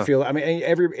 Yeah. I feel. I mean,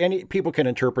 any people can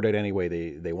interpret it any way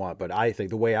they want, but I think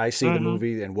the way I see the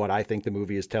movie and what I think the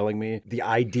movie is telling me, the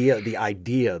idea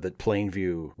that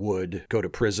Plainview would go to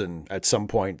prison at some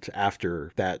point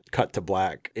after that cut to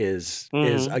black is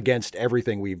against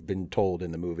everything we've been told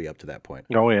in the movie up to that point.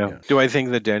 Oh, yeah. Do I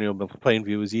think that Daniel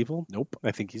Plainview is evil? Nope.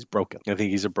 I think he's broken. I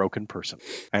think he's a broken person.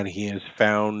 And he has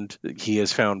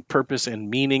found purpose and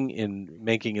meaning in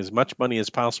making as much money as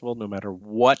possible, no matter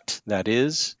what that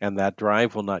is. And that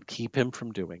drive will not keep him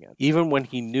from doing it. Even when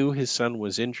he knew his son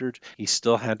was injured, he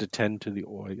still had to tend to the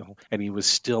oil. And he was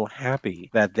still happy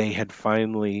that they had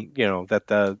finally, that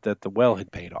the well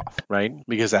had paid off, right?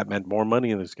 Because that meant more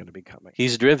money was going to be coming.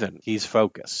 He's driven. He's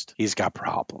focused. He's got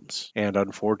problems. And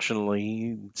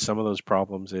unfortunately, some of those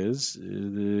problems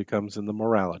comes in the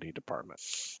morality department.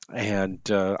 And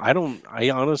I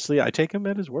honestly take him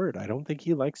at his word. I don't think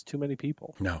he likes too many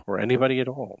people. No. Or anybody at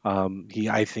all.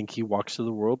 I think he walks through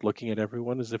the world looking at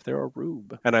everyone as if they're a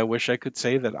rube. And I wish I could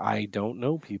say that I don't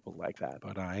know people like that,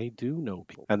 but I do know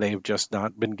people. And they've just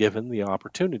not been given the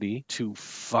opportunity to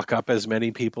fuck up as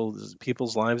many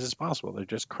people's lives as possible. They're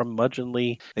just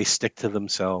curmudgeonly. They stick to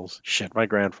themselves. Shit, my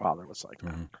grandfather was like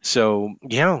that. So,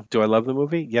 yeah, do I love the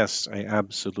movie? Yes, I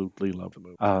absolutely love the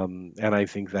movie. And I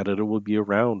think that it will be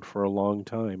around for a long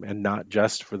time, and not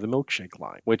just for the milkshake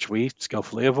line, which we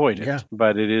skillfully avoided. Yeah.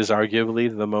 But it is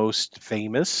arguably the most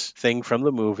famous thing from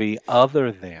the movie,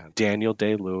 other than Daniel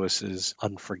Day-Lewis's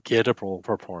unforgettable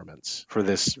performance for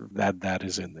this that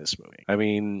is in this movie. I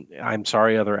mean, I'm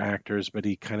sorry, other actors, but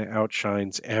he kind of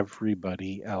outshines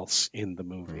everybody else in the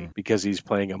movie because he's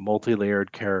playing a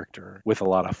multi-layered character with a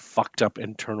lot of fucked up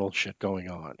internal shit going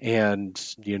on. And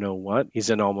you know what? He's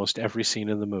in almost every scene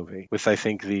in the movie, with I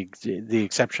think the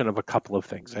exception of a couple of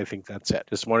things. I think that's it.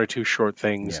 Just 1 or 2 short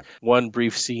things. Yeah. One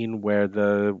brief scene where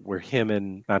HW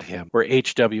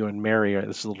and Mary,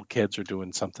 these little kids, are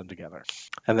doing something together,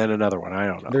 and then another one. I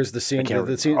don't know. There's the scene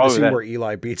where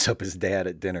Eli beats up his dad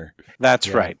at dinner. That's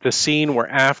right. The scene where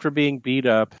after being beat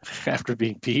up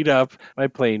by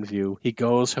Plainview, he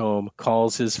goes home,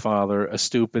 calls his father a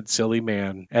stupid, silly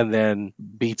man, and then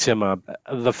beats him up.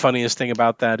 The funniest thing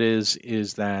about that is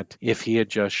that if he had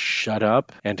just shut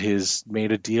up and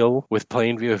made a deal with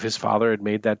Plainview, if his father had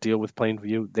made that deal with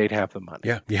Plainview, they'd have the money.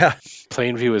 Yeah.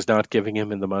 Plainview is not giving him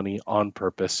the money on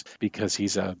purpose because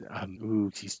he's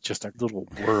just a little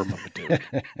worm of a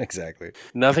dude. Exactly.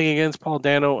 Nothing against Paul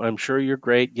Dano. I'm sure you're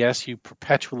great. Yes, you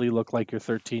perpetually look like you're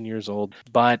 13 years old,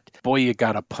 but boy, you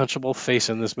got a punchable face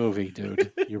in this movie,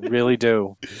 dude. You really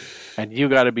do. And you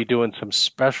got to be doing some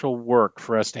special work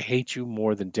for us to hate you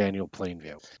more than Daniel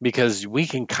Plainview, because we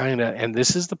can and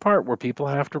this is the part where people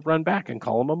have to run back and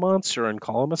call him a monster and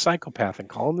call him a psychopath and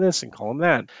call him this and call him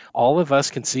that. All of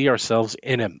us can see ourselves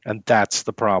in him, and that's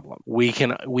the problem. We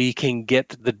can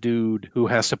get the dude who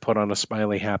has to put on a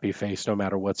smiley, happy face no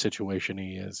matter what situation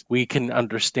he is. We can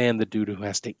understand the dude who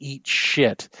has to eat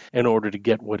shit in order to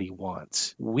get what he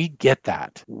wants. We get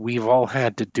that. We've all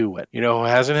had to do it. You know who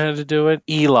hasn't had to do it?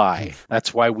 Eli.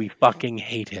 That's why we fucking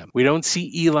hate him. We don't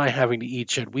see Eli having to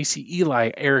eat shit. We see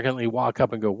Eli arrogantly walk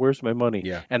up and go, "Where's my money?"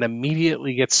 Yeah. And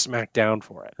immediately gets smacked down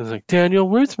for it. It's like, Daniel,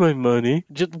 where's my money?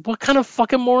 What kind of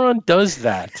fucking moron does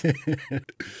that?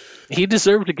 He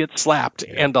deserved to get slapped,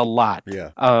 and a lot.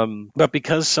 Yeah. But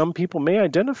because some people may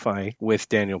identify with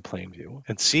Daniel Plainview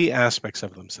and see aspects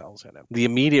of themselves in him, the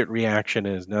immediate reaction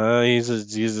is, no, he's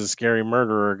a scary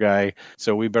murderer guy,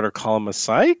 so we better call him a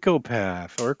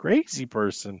psychopath or a crazy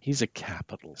person. He's a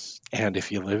capitalist. And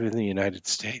if you live in the United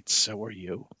States, so are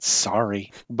you.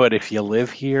 Sorry. But if you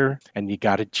live here and you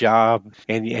got a job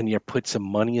and you put some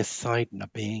money aside in a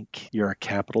bank, you're a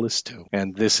capitalist too.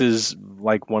 And this is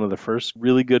like one of the first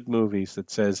really good movies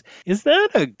that says, is that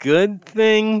a good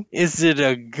thing? Is it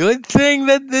a good thing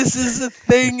that this is a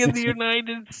thing in the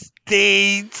United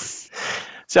States?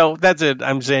 So that's it.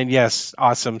 I'm saying yes.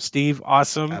 Awesome. Steve,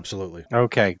 awesome. Absolutely.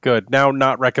 Okay, good. Now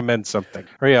not recommend something.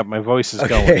 Hurry up, my voice is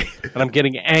going. And I'm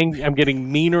getting I'm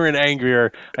getting meaner and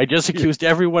angrier. I just accused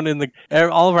everyone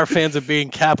all of our fans of being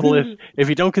capitalists. If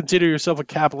you don't consider yourself a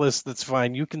capitalist, that's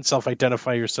fine. You can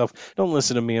self-identify yourself. Don't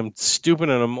listen to me. I'm stupid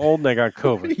and I'm old and I got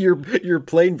COVID. You're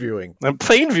plain viewing. I'm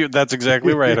plain view. That's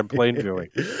exactly right. I'm plain viewing.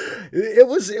 It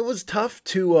was tough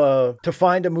to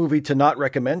find a movie to not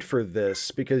recommend for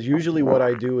this, because usually what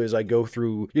I do is I go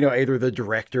through, either the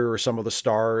director or some of the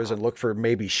stars and look for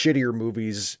maybe shittier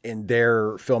movies in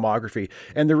their filmography.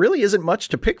 And there really isn't much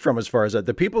to pick from as far as that.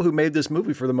 The people who made this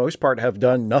movie, for the most part, have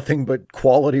done nothing but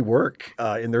quality work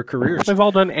in their careers. They've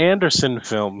all done Anderson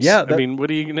films. Yeah. I mean,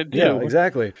 what are you going to do? Yeah,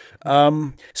 exactly.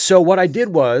 So what I did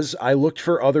was I looked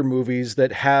for other movies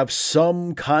that have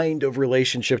some kind of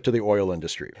relationship to the oil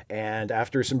industry. And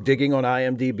after some digging on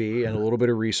IMDb and a little bit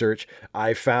of research,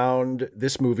 I found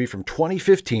this movie from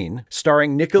 2015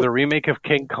 starring Nicholas. The remake of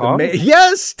King Kong?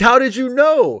 Yes! How did you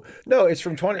know? No, it's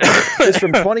from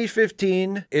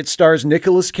 2015. It stars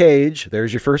Nicolas Cage.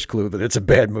 There's your first clue that it's a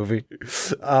bad movie.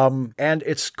 And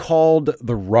it's called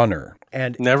The Runner.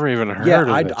 And never even heard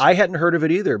of it. I hadn't heard of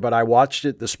it either, but I watched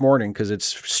it this morning because it's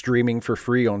streaming for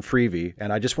free on Freevee,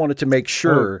 and I just wanted to make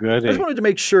sure.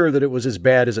 That it was as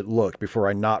bad as it looked before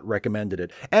I not recommended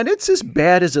it. And it's as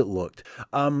bad as it looked.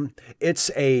 It's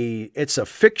a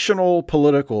fictional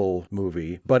political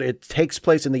movie, but it takes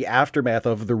place in the aftermath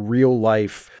of the real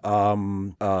life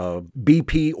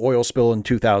BP oil spill in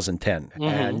 2010. Mm-hmm.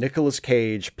 And Nicolas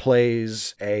Cage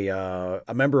plays a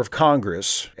member of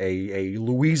Congress, a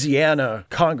Louisiana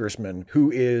congressman who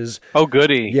is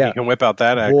goody. Yeah, you can whip out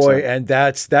that accent. Boy, and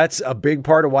that's a big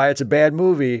part of why it's a bad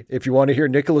movie. If you want to hear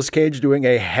Nicolas Cage doing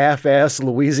a half-ass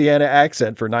Louisiana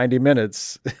accent for 90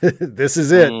 minutes, this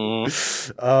is it.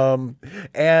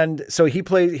 And so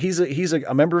he's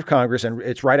a member of Congress, and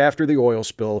it's right after the oil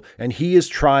spill, and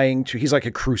he's like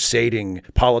a crusading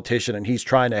politician, and he's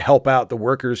trying to help out the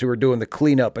workers who are doing the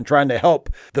cleanup and trying to help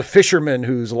the fishermen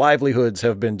whose livelihoods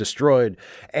have been destroyed.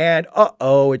 And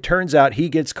it turns out he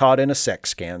gets caught in a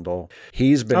sex scandal.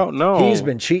 He's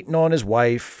been cheating on his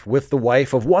wife with the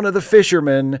wife of one of the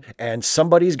fishermen, and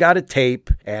somebody's got a tape,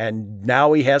 and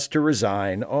now he has to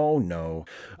resign. Oh no.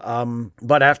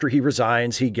 But after he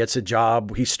resigns, he gets a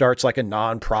job. He starts like a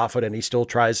nonprofit, and he still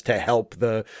tries to help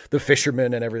the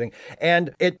fishermen and everything.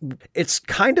 And it's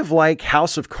kind of like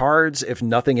House of Cards if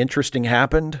nothing interesting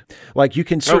happened. Like you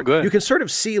can sort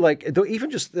of see even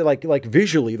just like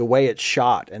visually the way it's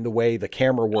shot and the way the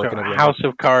camera work and everything. House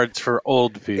of Cards for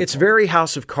old people. It's very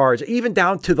House of Cards, even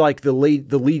down to like the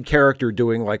lead character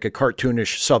doing like a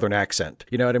cartoonish Southern accent.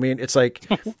 You know what I mean? It's like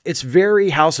it's very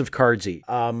House of Cardsy,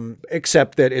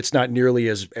 except that it's not nearly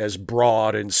as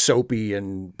broad and soapy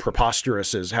and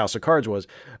preposterous as House of Cards was.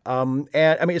 And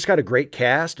I mean, it's got a great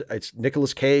cast. It's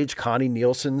Nicolas Cage, Connie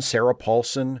Nielsen, Sarah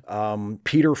Paulson,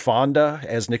 Peter Fonda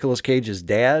as Nicolas Cage's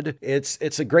dad.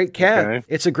 It's a great cast. Okay.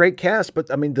 It's a great cast,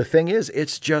 but I mean, the thing is,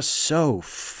 it's just so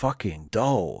fucking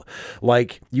dull.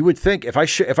 Like you would think if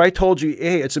I told you,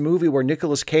 hey, it's a movie where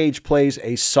Nicolas Cage plays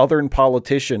a Southern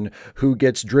politician who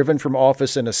gets driven from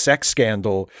office in a sex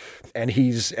scandal, and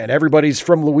everybody's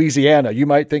from Louisiana, you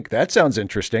might think that sounds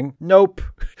interesting. Nope,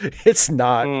 it's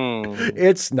not.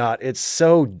 It's not. It's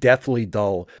so deathly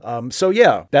dull. So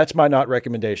yeah, that's my not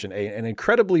recommendation. An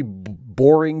incredibly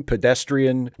boring,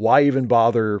 pedestrian, why even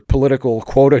bother political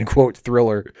quote unquote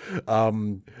thriller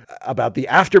about the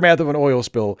aftermath of an oil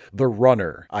spill, The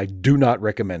Runner. I do not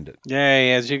recommend it.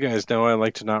 Yay, as you guys know, I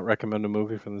like to not recommend a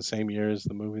movie from the same year as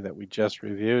the movie that we just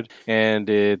reviewed, and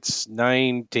it's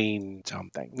 19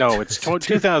 something. No, it's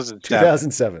 2007.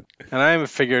 2007. And I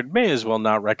figured may as well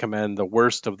not recommend the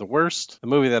worst of the worst. The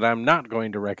movie that I'm not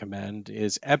going to recommend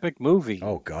is Epic Movie.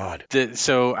 Oh, God.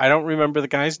 So I don't remember the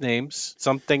guys' names.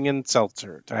 Something in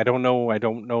Seltzer. I don't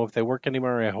know if they work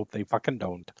anymore. I hope they fucking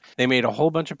don't. They made a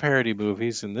whole bunch of parody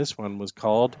movies, and this one was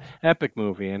called Epic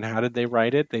Movie. And how did they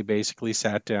write it? They basically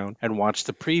sat down and watched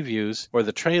the previews or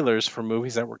the trailers for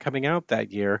movies that were coming out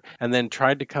that year, and then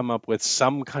tried to come up with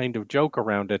some kind of joke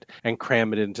around it and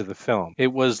cram it into the film.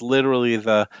 It was literally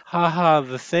the haha,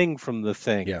 the thing from the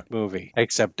thing movie,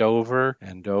 except over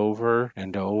and over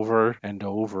and over and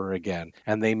over again.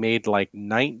 And they made like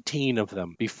 19 of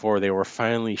them before they were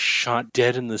finally shot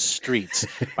dead in the streets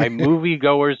by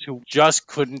moviegoers who just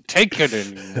couldn't take it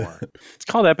anymore. It's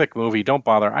called Epic Movie. Don't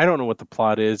bother. I don't know what the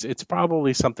plot is. It's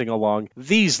probably something along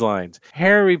these lines.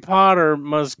 Harry Potter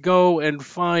must go and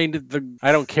find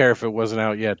I don't care if it wasn't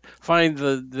out yet, find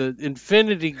the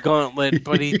Infinity Gauntlet,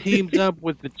 but he teams up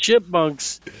with the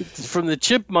Chipmunks from the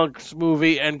Chipmunks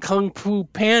movie and Kung Fu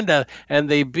Panda, and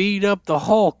they beat up the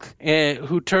Hulk,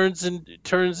 who turns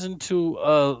into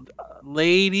a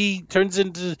lady,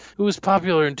 who was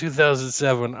popular in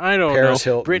 2007. I don't Paris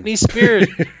know. Hilton. Britney Spears,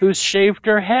 who's shaved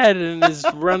her head and is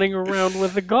running around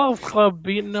with a golf club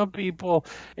beating up people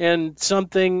and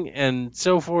something and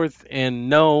so forth.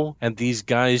 And these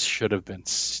guys should have been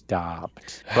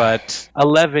stopped. But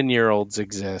 11-year-olds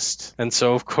exist. And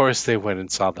so, of course, they went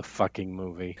and saw the fucking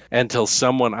movie until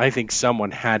I think someone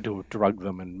had to have drugged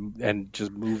them and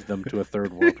just moved them to a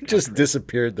third world country. Just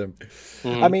disappeared them.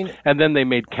 Mm-hmm. I mean, and then they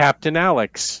made Captain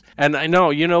Alex. And I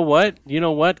know, you know what?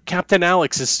 Captain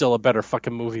Alex is still a better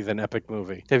fucking movie than Epic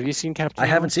Movie. Have you seen Captain Alex?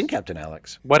 I haven't seen Captain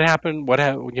Alex. What happened?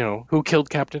 Who killed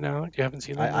Captain Alex? You haven't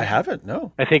seen that? I haven't,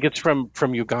 no. I think it's from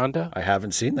Uganda. I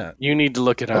haven't seen that. You need to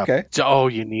look it up. Okay.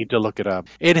 You need to look it up.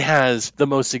 It has the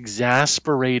most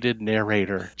exasperated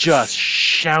narrator, just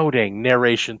shouting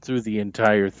narration through the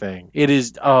entire thing. It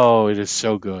is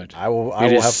so good. I will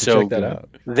have to check that out.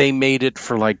 They made it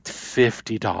for like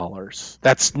 $50.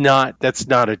 That's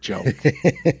not a joke.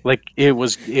 Like it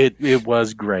was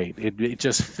great. It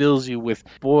just fills you with,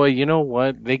 boy, you know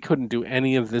what? They couldn't do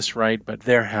any of this right, but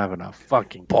they're having a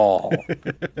fucking ball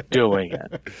doing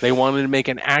it. They wanted to make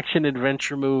an action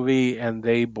adventure movie, and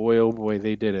they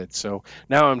did it. So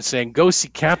now I'm saying, go see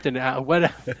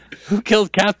Who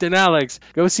Killed Captain Alex?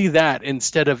 Go see that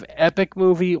instead of Epic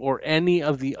Movie or any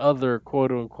of the other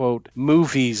quote unquote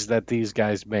movies that these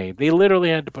guys made. They literally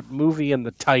had to put movie in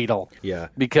the title. Yeah.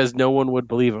 Because no one would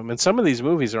believe them. And some of these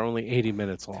movies are only 80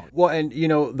 minutes long. Well, and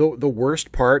the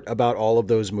worst part about all of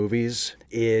those movies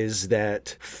is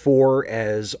that for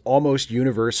as almost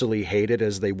universally hated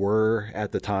as they were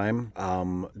at the time,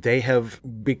 they have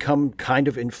become kind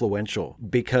of influential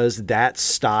because that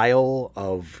style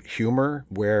of humor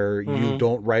where you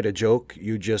don't write a joke,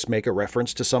 you just make a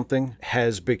reference to something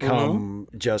has become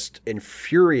just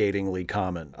infuriatingly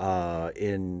common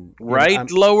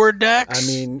Lower Decks? I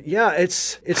mean, yeah,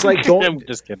 it's like don't. I'm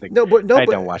just kidding. I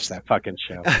don't watch that fucking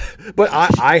show. But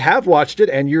I have watched it,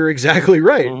 and you're exactly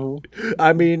right.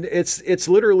 I mean, it's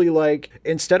literally like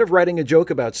instead of writing a joke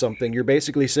about something, you're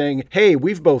basically saying, "Hey,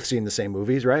 we've both seen the same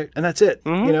movies, right?" And that's it.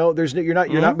 You're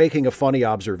not making a funny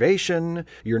observation.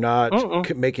 You're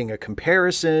not making a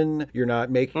comparison. You're not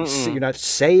you're not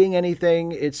saying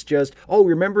anything. It's just, oh,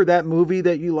 remember that movie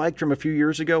that you liked from a few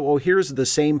years ago? Well, here's the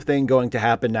same thing going to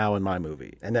happen now in my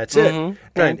movie, and that's it.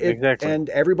 Right, exactly. And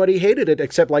everybody hated it,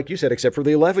 except, like you said, except for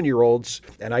the 11-year-olds.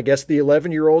 And I guess the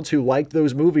 11-year-olds who liked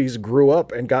those movies grew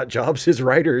up and got jobs as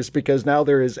writers, because now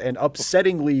there is an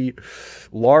upsettingly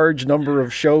large number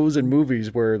of shows and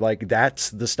movies where like that's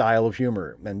the style of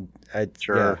humor. And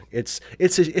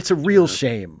it's a real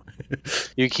shame.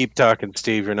 You keep talking,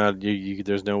 Steve. You're not.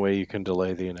 There's no way you can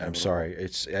delay the inevitable. I'm sorry.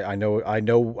 I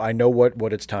know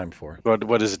what it's time for.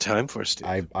 What is it time for,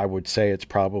 Steve? I would say it's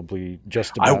probably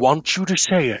just about. I want you to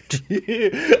say it.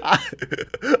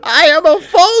 I am a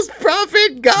false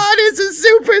prophet. God is a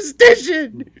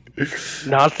superstition.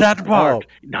 Not that part.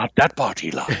 Not that part,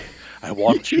 Eli. I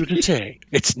want you to say,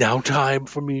 it's now time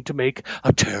for me to make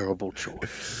a terrible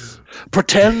choice.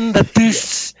 Pretend that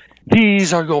these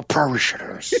are your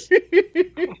parishioners.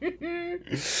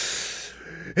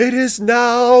 It is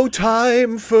now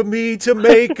time for me to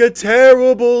make a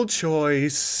terrible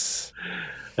choice.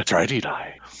 That's right,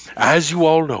 Eli. As you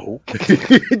all know,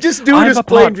 just do it as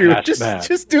plain view.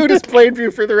 Just do it as plain view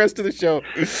for the rest of the show.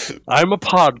 I'm a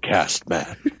podcast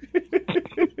man.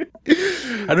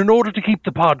 And in order to keep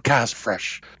the podcast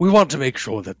fresh, we want to make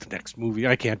sure that the next movie,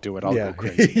 I can't do it, I'll go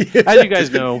crazy. As you guys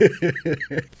know,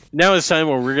 now it's time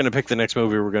where we're going to pick the next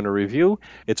movie we're going to review.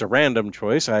 It's a random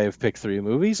choice. I have picked 3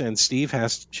 movies, and Steve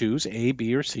has to choose A,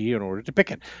 B, or C in order to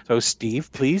pick it. So,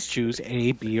 Steve, please choose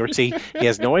A, B, or C. He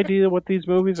has no idea what these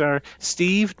movies are.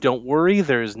 Steve, don't worry,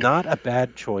 there's not a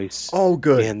bad choice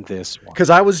in this one. Because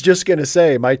I was just going to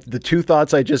say, the 2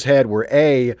 thoughts I just had were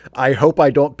A, I hope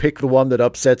I don't pick the one that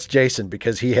upsets Jason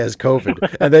because he has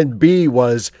COVID. And then B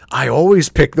was, I always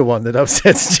pick the one that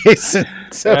upsets Jason.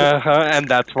 So, and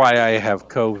that's why I have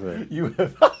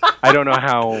COVID. I don't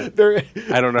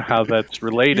know how that's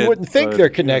related. You wouldn't think they're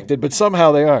connected, but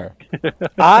somehow they are.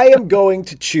 I am going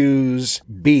to choose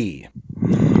B.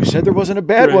 You said there wasn't a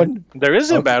bad one. There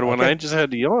isn't a bad one. Okay. I just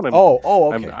had to yawn.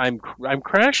 Okay. I'm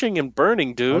crashing and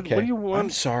burning, dude. Okay. What do you want?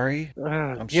 I'm sorry.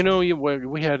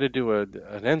 We had to do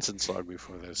an ensign slug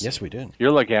before this. Yes, we did.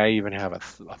 You're lucky I even have a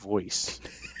voice.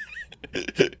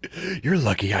 You're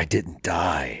lucky I didn't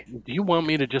die. Do you want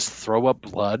me to just throw up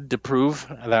blood to prove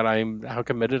that how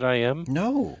committed I am?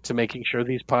 No. To making sure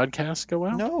these podcasts go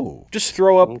out? No. Just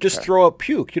throw up. Okay. Just throw up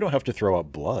puke. You don't have to throw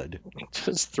up blood.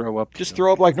 Just throw up. Just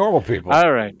throw up like normal people.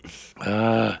 All right.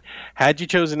 Had you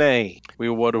chosen A, we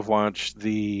would have watched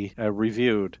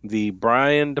reviewed the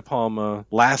Brian De Palma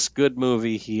last good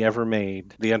movie he ever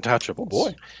made, The Untouchables. Oh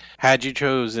boy. Had you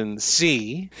chosen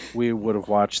C, we would have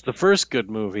watched the first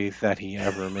good movie that he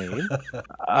ever made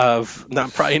of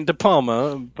not Brian De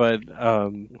Palma, but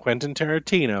Quentin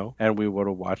Tarantino, and we would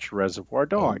have watched Reservoir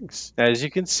Dogs. As you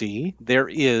can see, there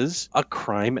is a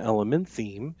crime element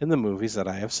theme in the movies that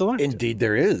I have selected. Indeed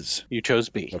there is. You chose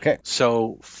B. Okay.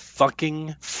 So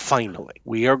fucking finally,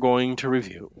 we are going to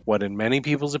review what in many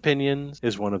people's opinions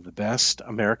is one of the best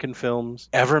American films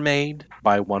ever made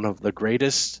by one of the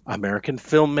greatest American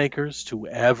filmmakers to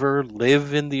ever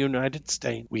live in the United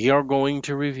States. We are going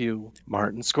to review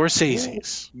Martin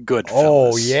Scorsese's Goodfellas.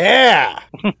 Oh, yeah.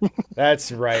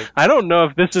 That's right. I don't know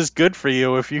if this is good for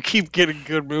you if you keep getting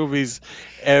good movies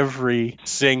every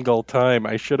single time.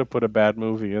 I should have put a bad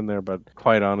movie in there, but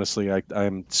quite honestly,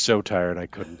 I'm so tired I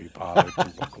couldn't be bothered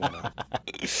to look one up.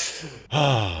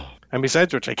 And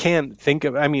besides which, I can't think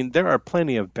of, there are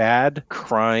plenty of bad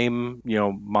crime,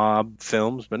 mob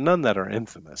films, but none that are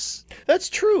infamous. That's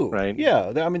true. Right?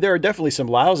 Yeah. There are definitely some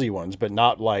lousy ones, but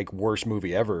not like worst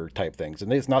movie ever type things.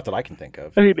 And it's not that I can think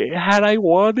of. Had I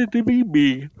wanted to be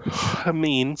me,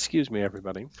 excuse me,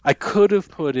 everybody, I could have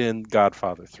put in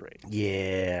Godfather 3.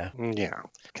 Yeah. Yeah.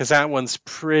 Because that one's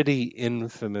pretty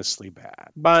infamously bad.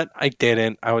 But I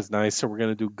didn't. I was nice, so we're going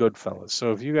to do Goodfellas.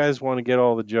 So if you guys want to get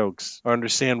all the jokes or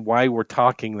understand why we're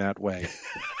talking that way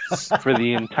for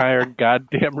the entire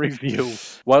goddamn review,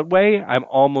 what way? I'm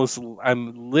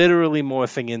literally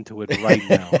morphing into it right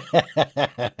now.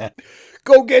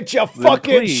 Go get your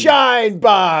fucking shine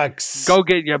box. Go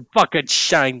get your fucking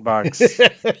shine box.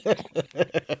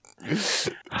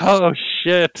 Oh,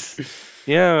 shit.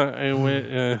 Yeah, and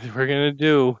we're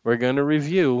going to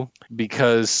review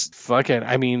because, fuck it.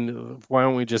 Why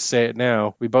don't we just say it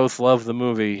now? We both love the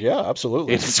movie. Yeah,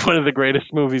 absolutely. It's one of the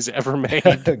greatest movies ever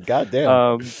made.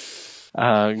 Goddamn.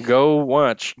 Go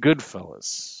watch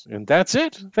Goodfellas. And that's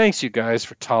it. Thanks, you guys,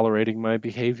 for tolerating my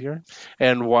behavior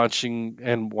and watching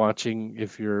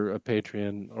if you're a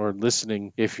Patreon, or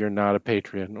listening if you're not a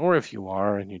Patreon, or if you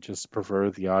are and you just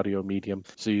prefer the audio medium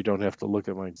so you don't have to look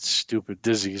at my stupid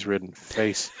disease-ridden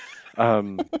face.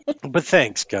 But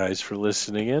thanks, guys, for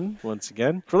listening in once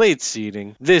again. For Late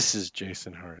Seating, this is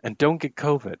Jason Hart. And don't get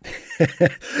COVID.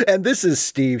 And this is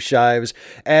Steve Shives.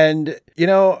 And,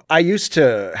 I used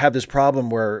to have this problem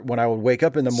where when I would wake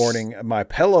up in the morning, my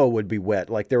pillow would be wet.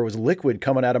 Like there was liquid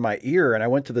coming out of my ear. And I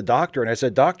went to the doctor and I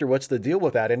said, "Doctor, what's the deal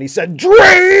with that?" And he said, "Drainage."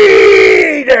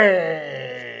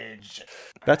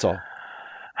 That's all.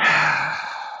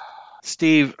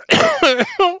 Steve,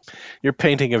 you're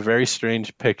painting a very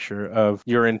strange picture of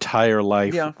your entire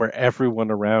life, where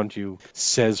everyone around you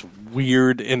says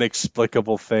weird,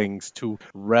 inexplicable things to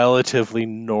relatively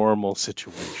normal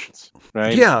situations,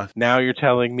 right? Yeah. Now you're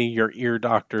telling me your ear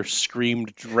doctor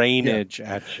screamed drainage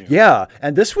at you. Yeah,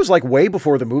 and this was like way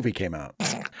before the movie came out.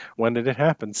 When did it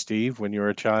happen, Steve? When you were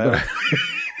a child?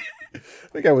 I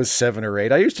think I was 7 or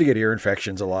 8. I used to get ear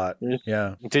infections a lot.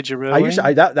 Yeah. Did you really?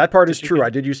 That part is true. I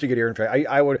did used to get ear infections.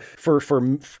 I would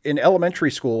in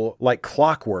elementary school, like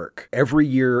clockwork, every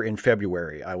year in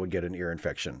February, I would get an ear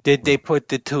infection. Did they put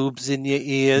the tubes in your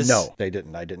ears? No, they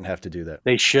didn't. I didn't have to do that.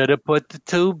 They should have put the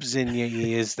tubes in your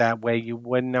ears. That way you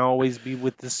wouldn't always be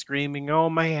with the screaming, "Oh,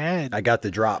 my head." I got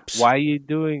the drops. Why are you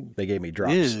doing? They gave me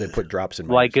drops. Ew. They put drops in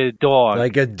my Like a dog.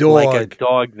 Like a dog. Like a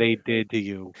dog they did to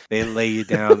you. They lay you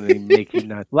down and they make you you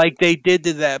nuts. Like they did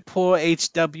to that poor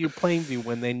H.W. Plainview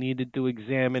when they needed to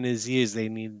examine his ears. They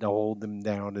needed to hold him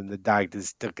down, and the doctor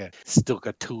stuck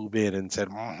a tube in and said,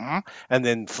 and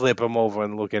then flip him over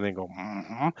and look at it and go,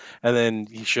 and then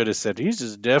he should have said, he's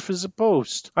as deaf as a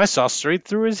post. I saw straight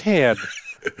through his head.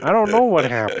 I don't know what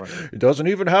happened. He doesn't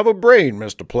even have a brain,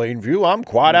 Mr. Plainview. I'm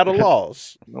quite at a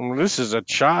loss. This is a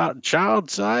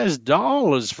child-sized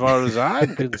doll as far as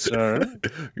I'm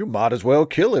concerned. You might as well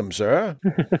kill him, sir.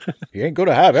 He ain't going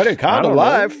to have any kind of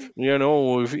life. You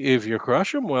know, if you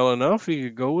crush him well enough, he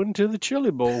could go into the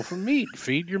chili bowl for meat,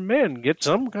 feed your men, get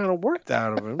some kind of worth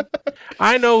out of him.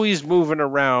 I know he's moving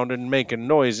around and making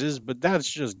noises, but that's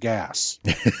just gas.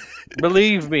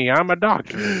 Believe me, I'm a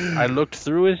doctor. I looked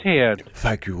through his head.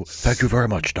 Thank you very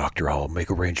much, Doctor. I'll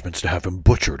make arrangements to have him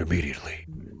butchered immediately.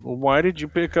 Well, why did you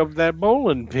pick up that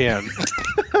bowling pin?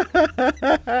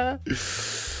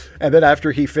 And then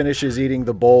after he finishes eating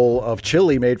the bowl of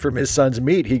chili made from his son's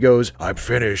meat, he goes, I'm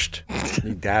finished.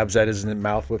 He dabs at his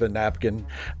mouth with a napkin.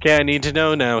 Okay, I need to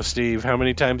know now, Steve. How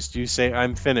many times do you say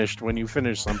I'm finished when you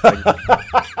finish something?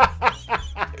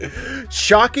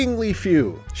 Shockingly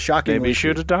few. Maybe you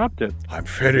should adopt it. I'm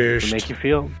finished. To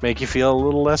make you feel a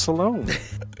little less alone.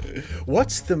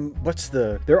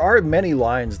 There are many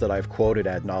lines that I've quoted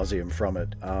ad nauseum from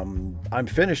it. I'm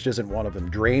finished isn't one of them.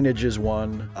 Drainage is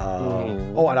one.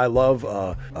 Oh, and I love,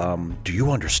 do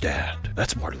you understand?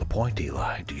 That's more to the point,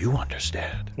 Eli. Do you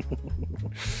understand?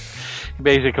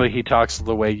 Basically, he talks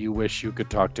the way you wish you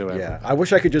could talk to him. Yeah, I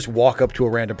wish I could just walk up to a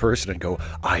random person and go,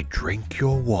 I drink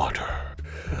your water.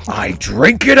 I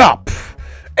drink it up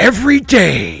every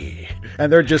day. And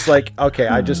they're just like, okay,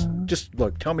 I just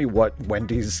look, tell me what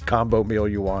Wendy's combo meal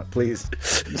you want, please.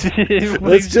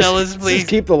 Please tell us, please. Just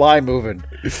keep the line moving.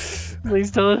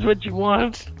 Please tell us what you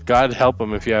want. God help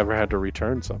him if you ever had to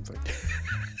return something.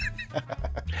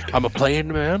 I'm a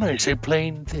plain man. I say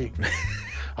plain things.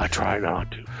 I try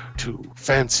not to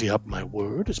fancy up my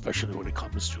word, especially when it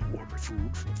comes to order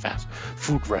food from a fast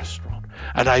food restaurant.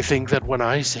 And I think that when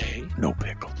I say no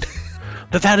pickles,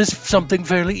 that is something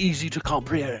fairly easy to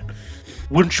comprehend.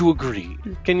 Wouldn't you agree?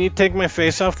 Can you take my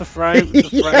face off the fry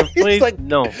plate? Like,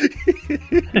 no.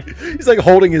 He's like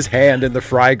holding his hand in the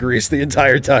fry grease the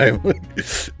entire time.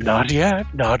 Not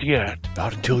yet. Not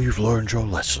until you've learned your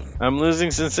lesson. I'm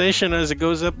losing sensation as it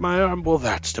goes up my arm. Well,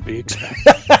 that's to be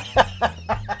expected.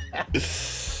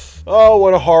 Oh,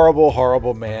 what a horrible,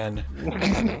 horrible man.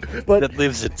 But that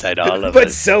lives inside all of us.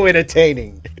 But so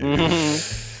entertaining.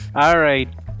 Mm-hmm. All right.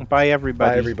 Bye,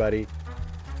 everybody. Bye, everybody.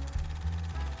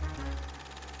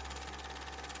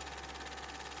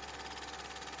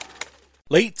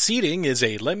 Late Seating is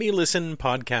a Let Me Listen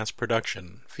podcast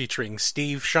production featuring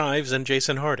Steve Shives and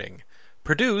Jason Harding.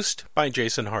 Produced by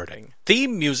Jason Harding.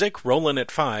 Theme music, Rollin' at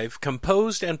 5,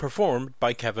 composed and performed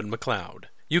by Kevin MacLeod.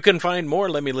 You can find more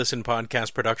Let Me Listen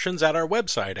podcast productions at our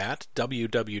website at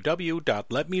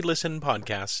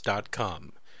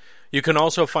www.letmelistenpodcasts.com. You can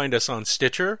also find us on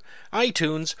Stitcher,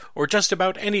 iTunes, or just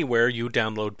about anywhere you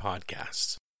download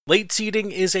podcasts. Late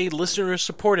Seating is a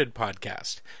listener-supported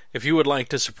podcast. If you would like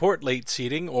to support Late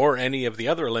Seating or any of the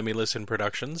other Let Me Listen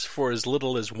productions for as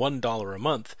little as $1 a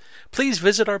month, please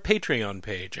visit our Patreon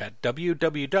page at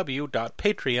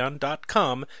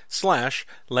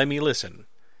www.patreon.com/LetMeListen.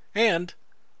 And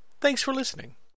thanks for listening.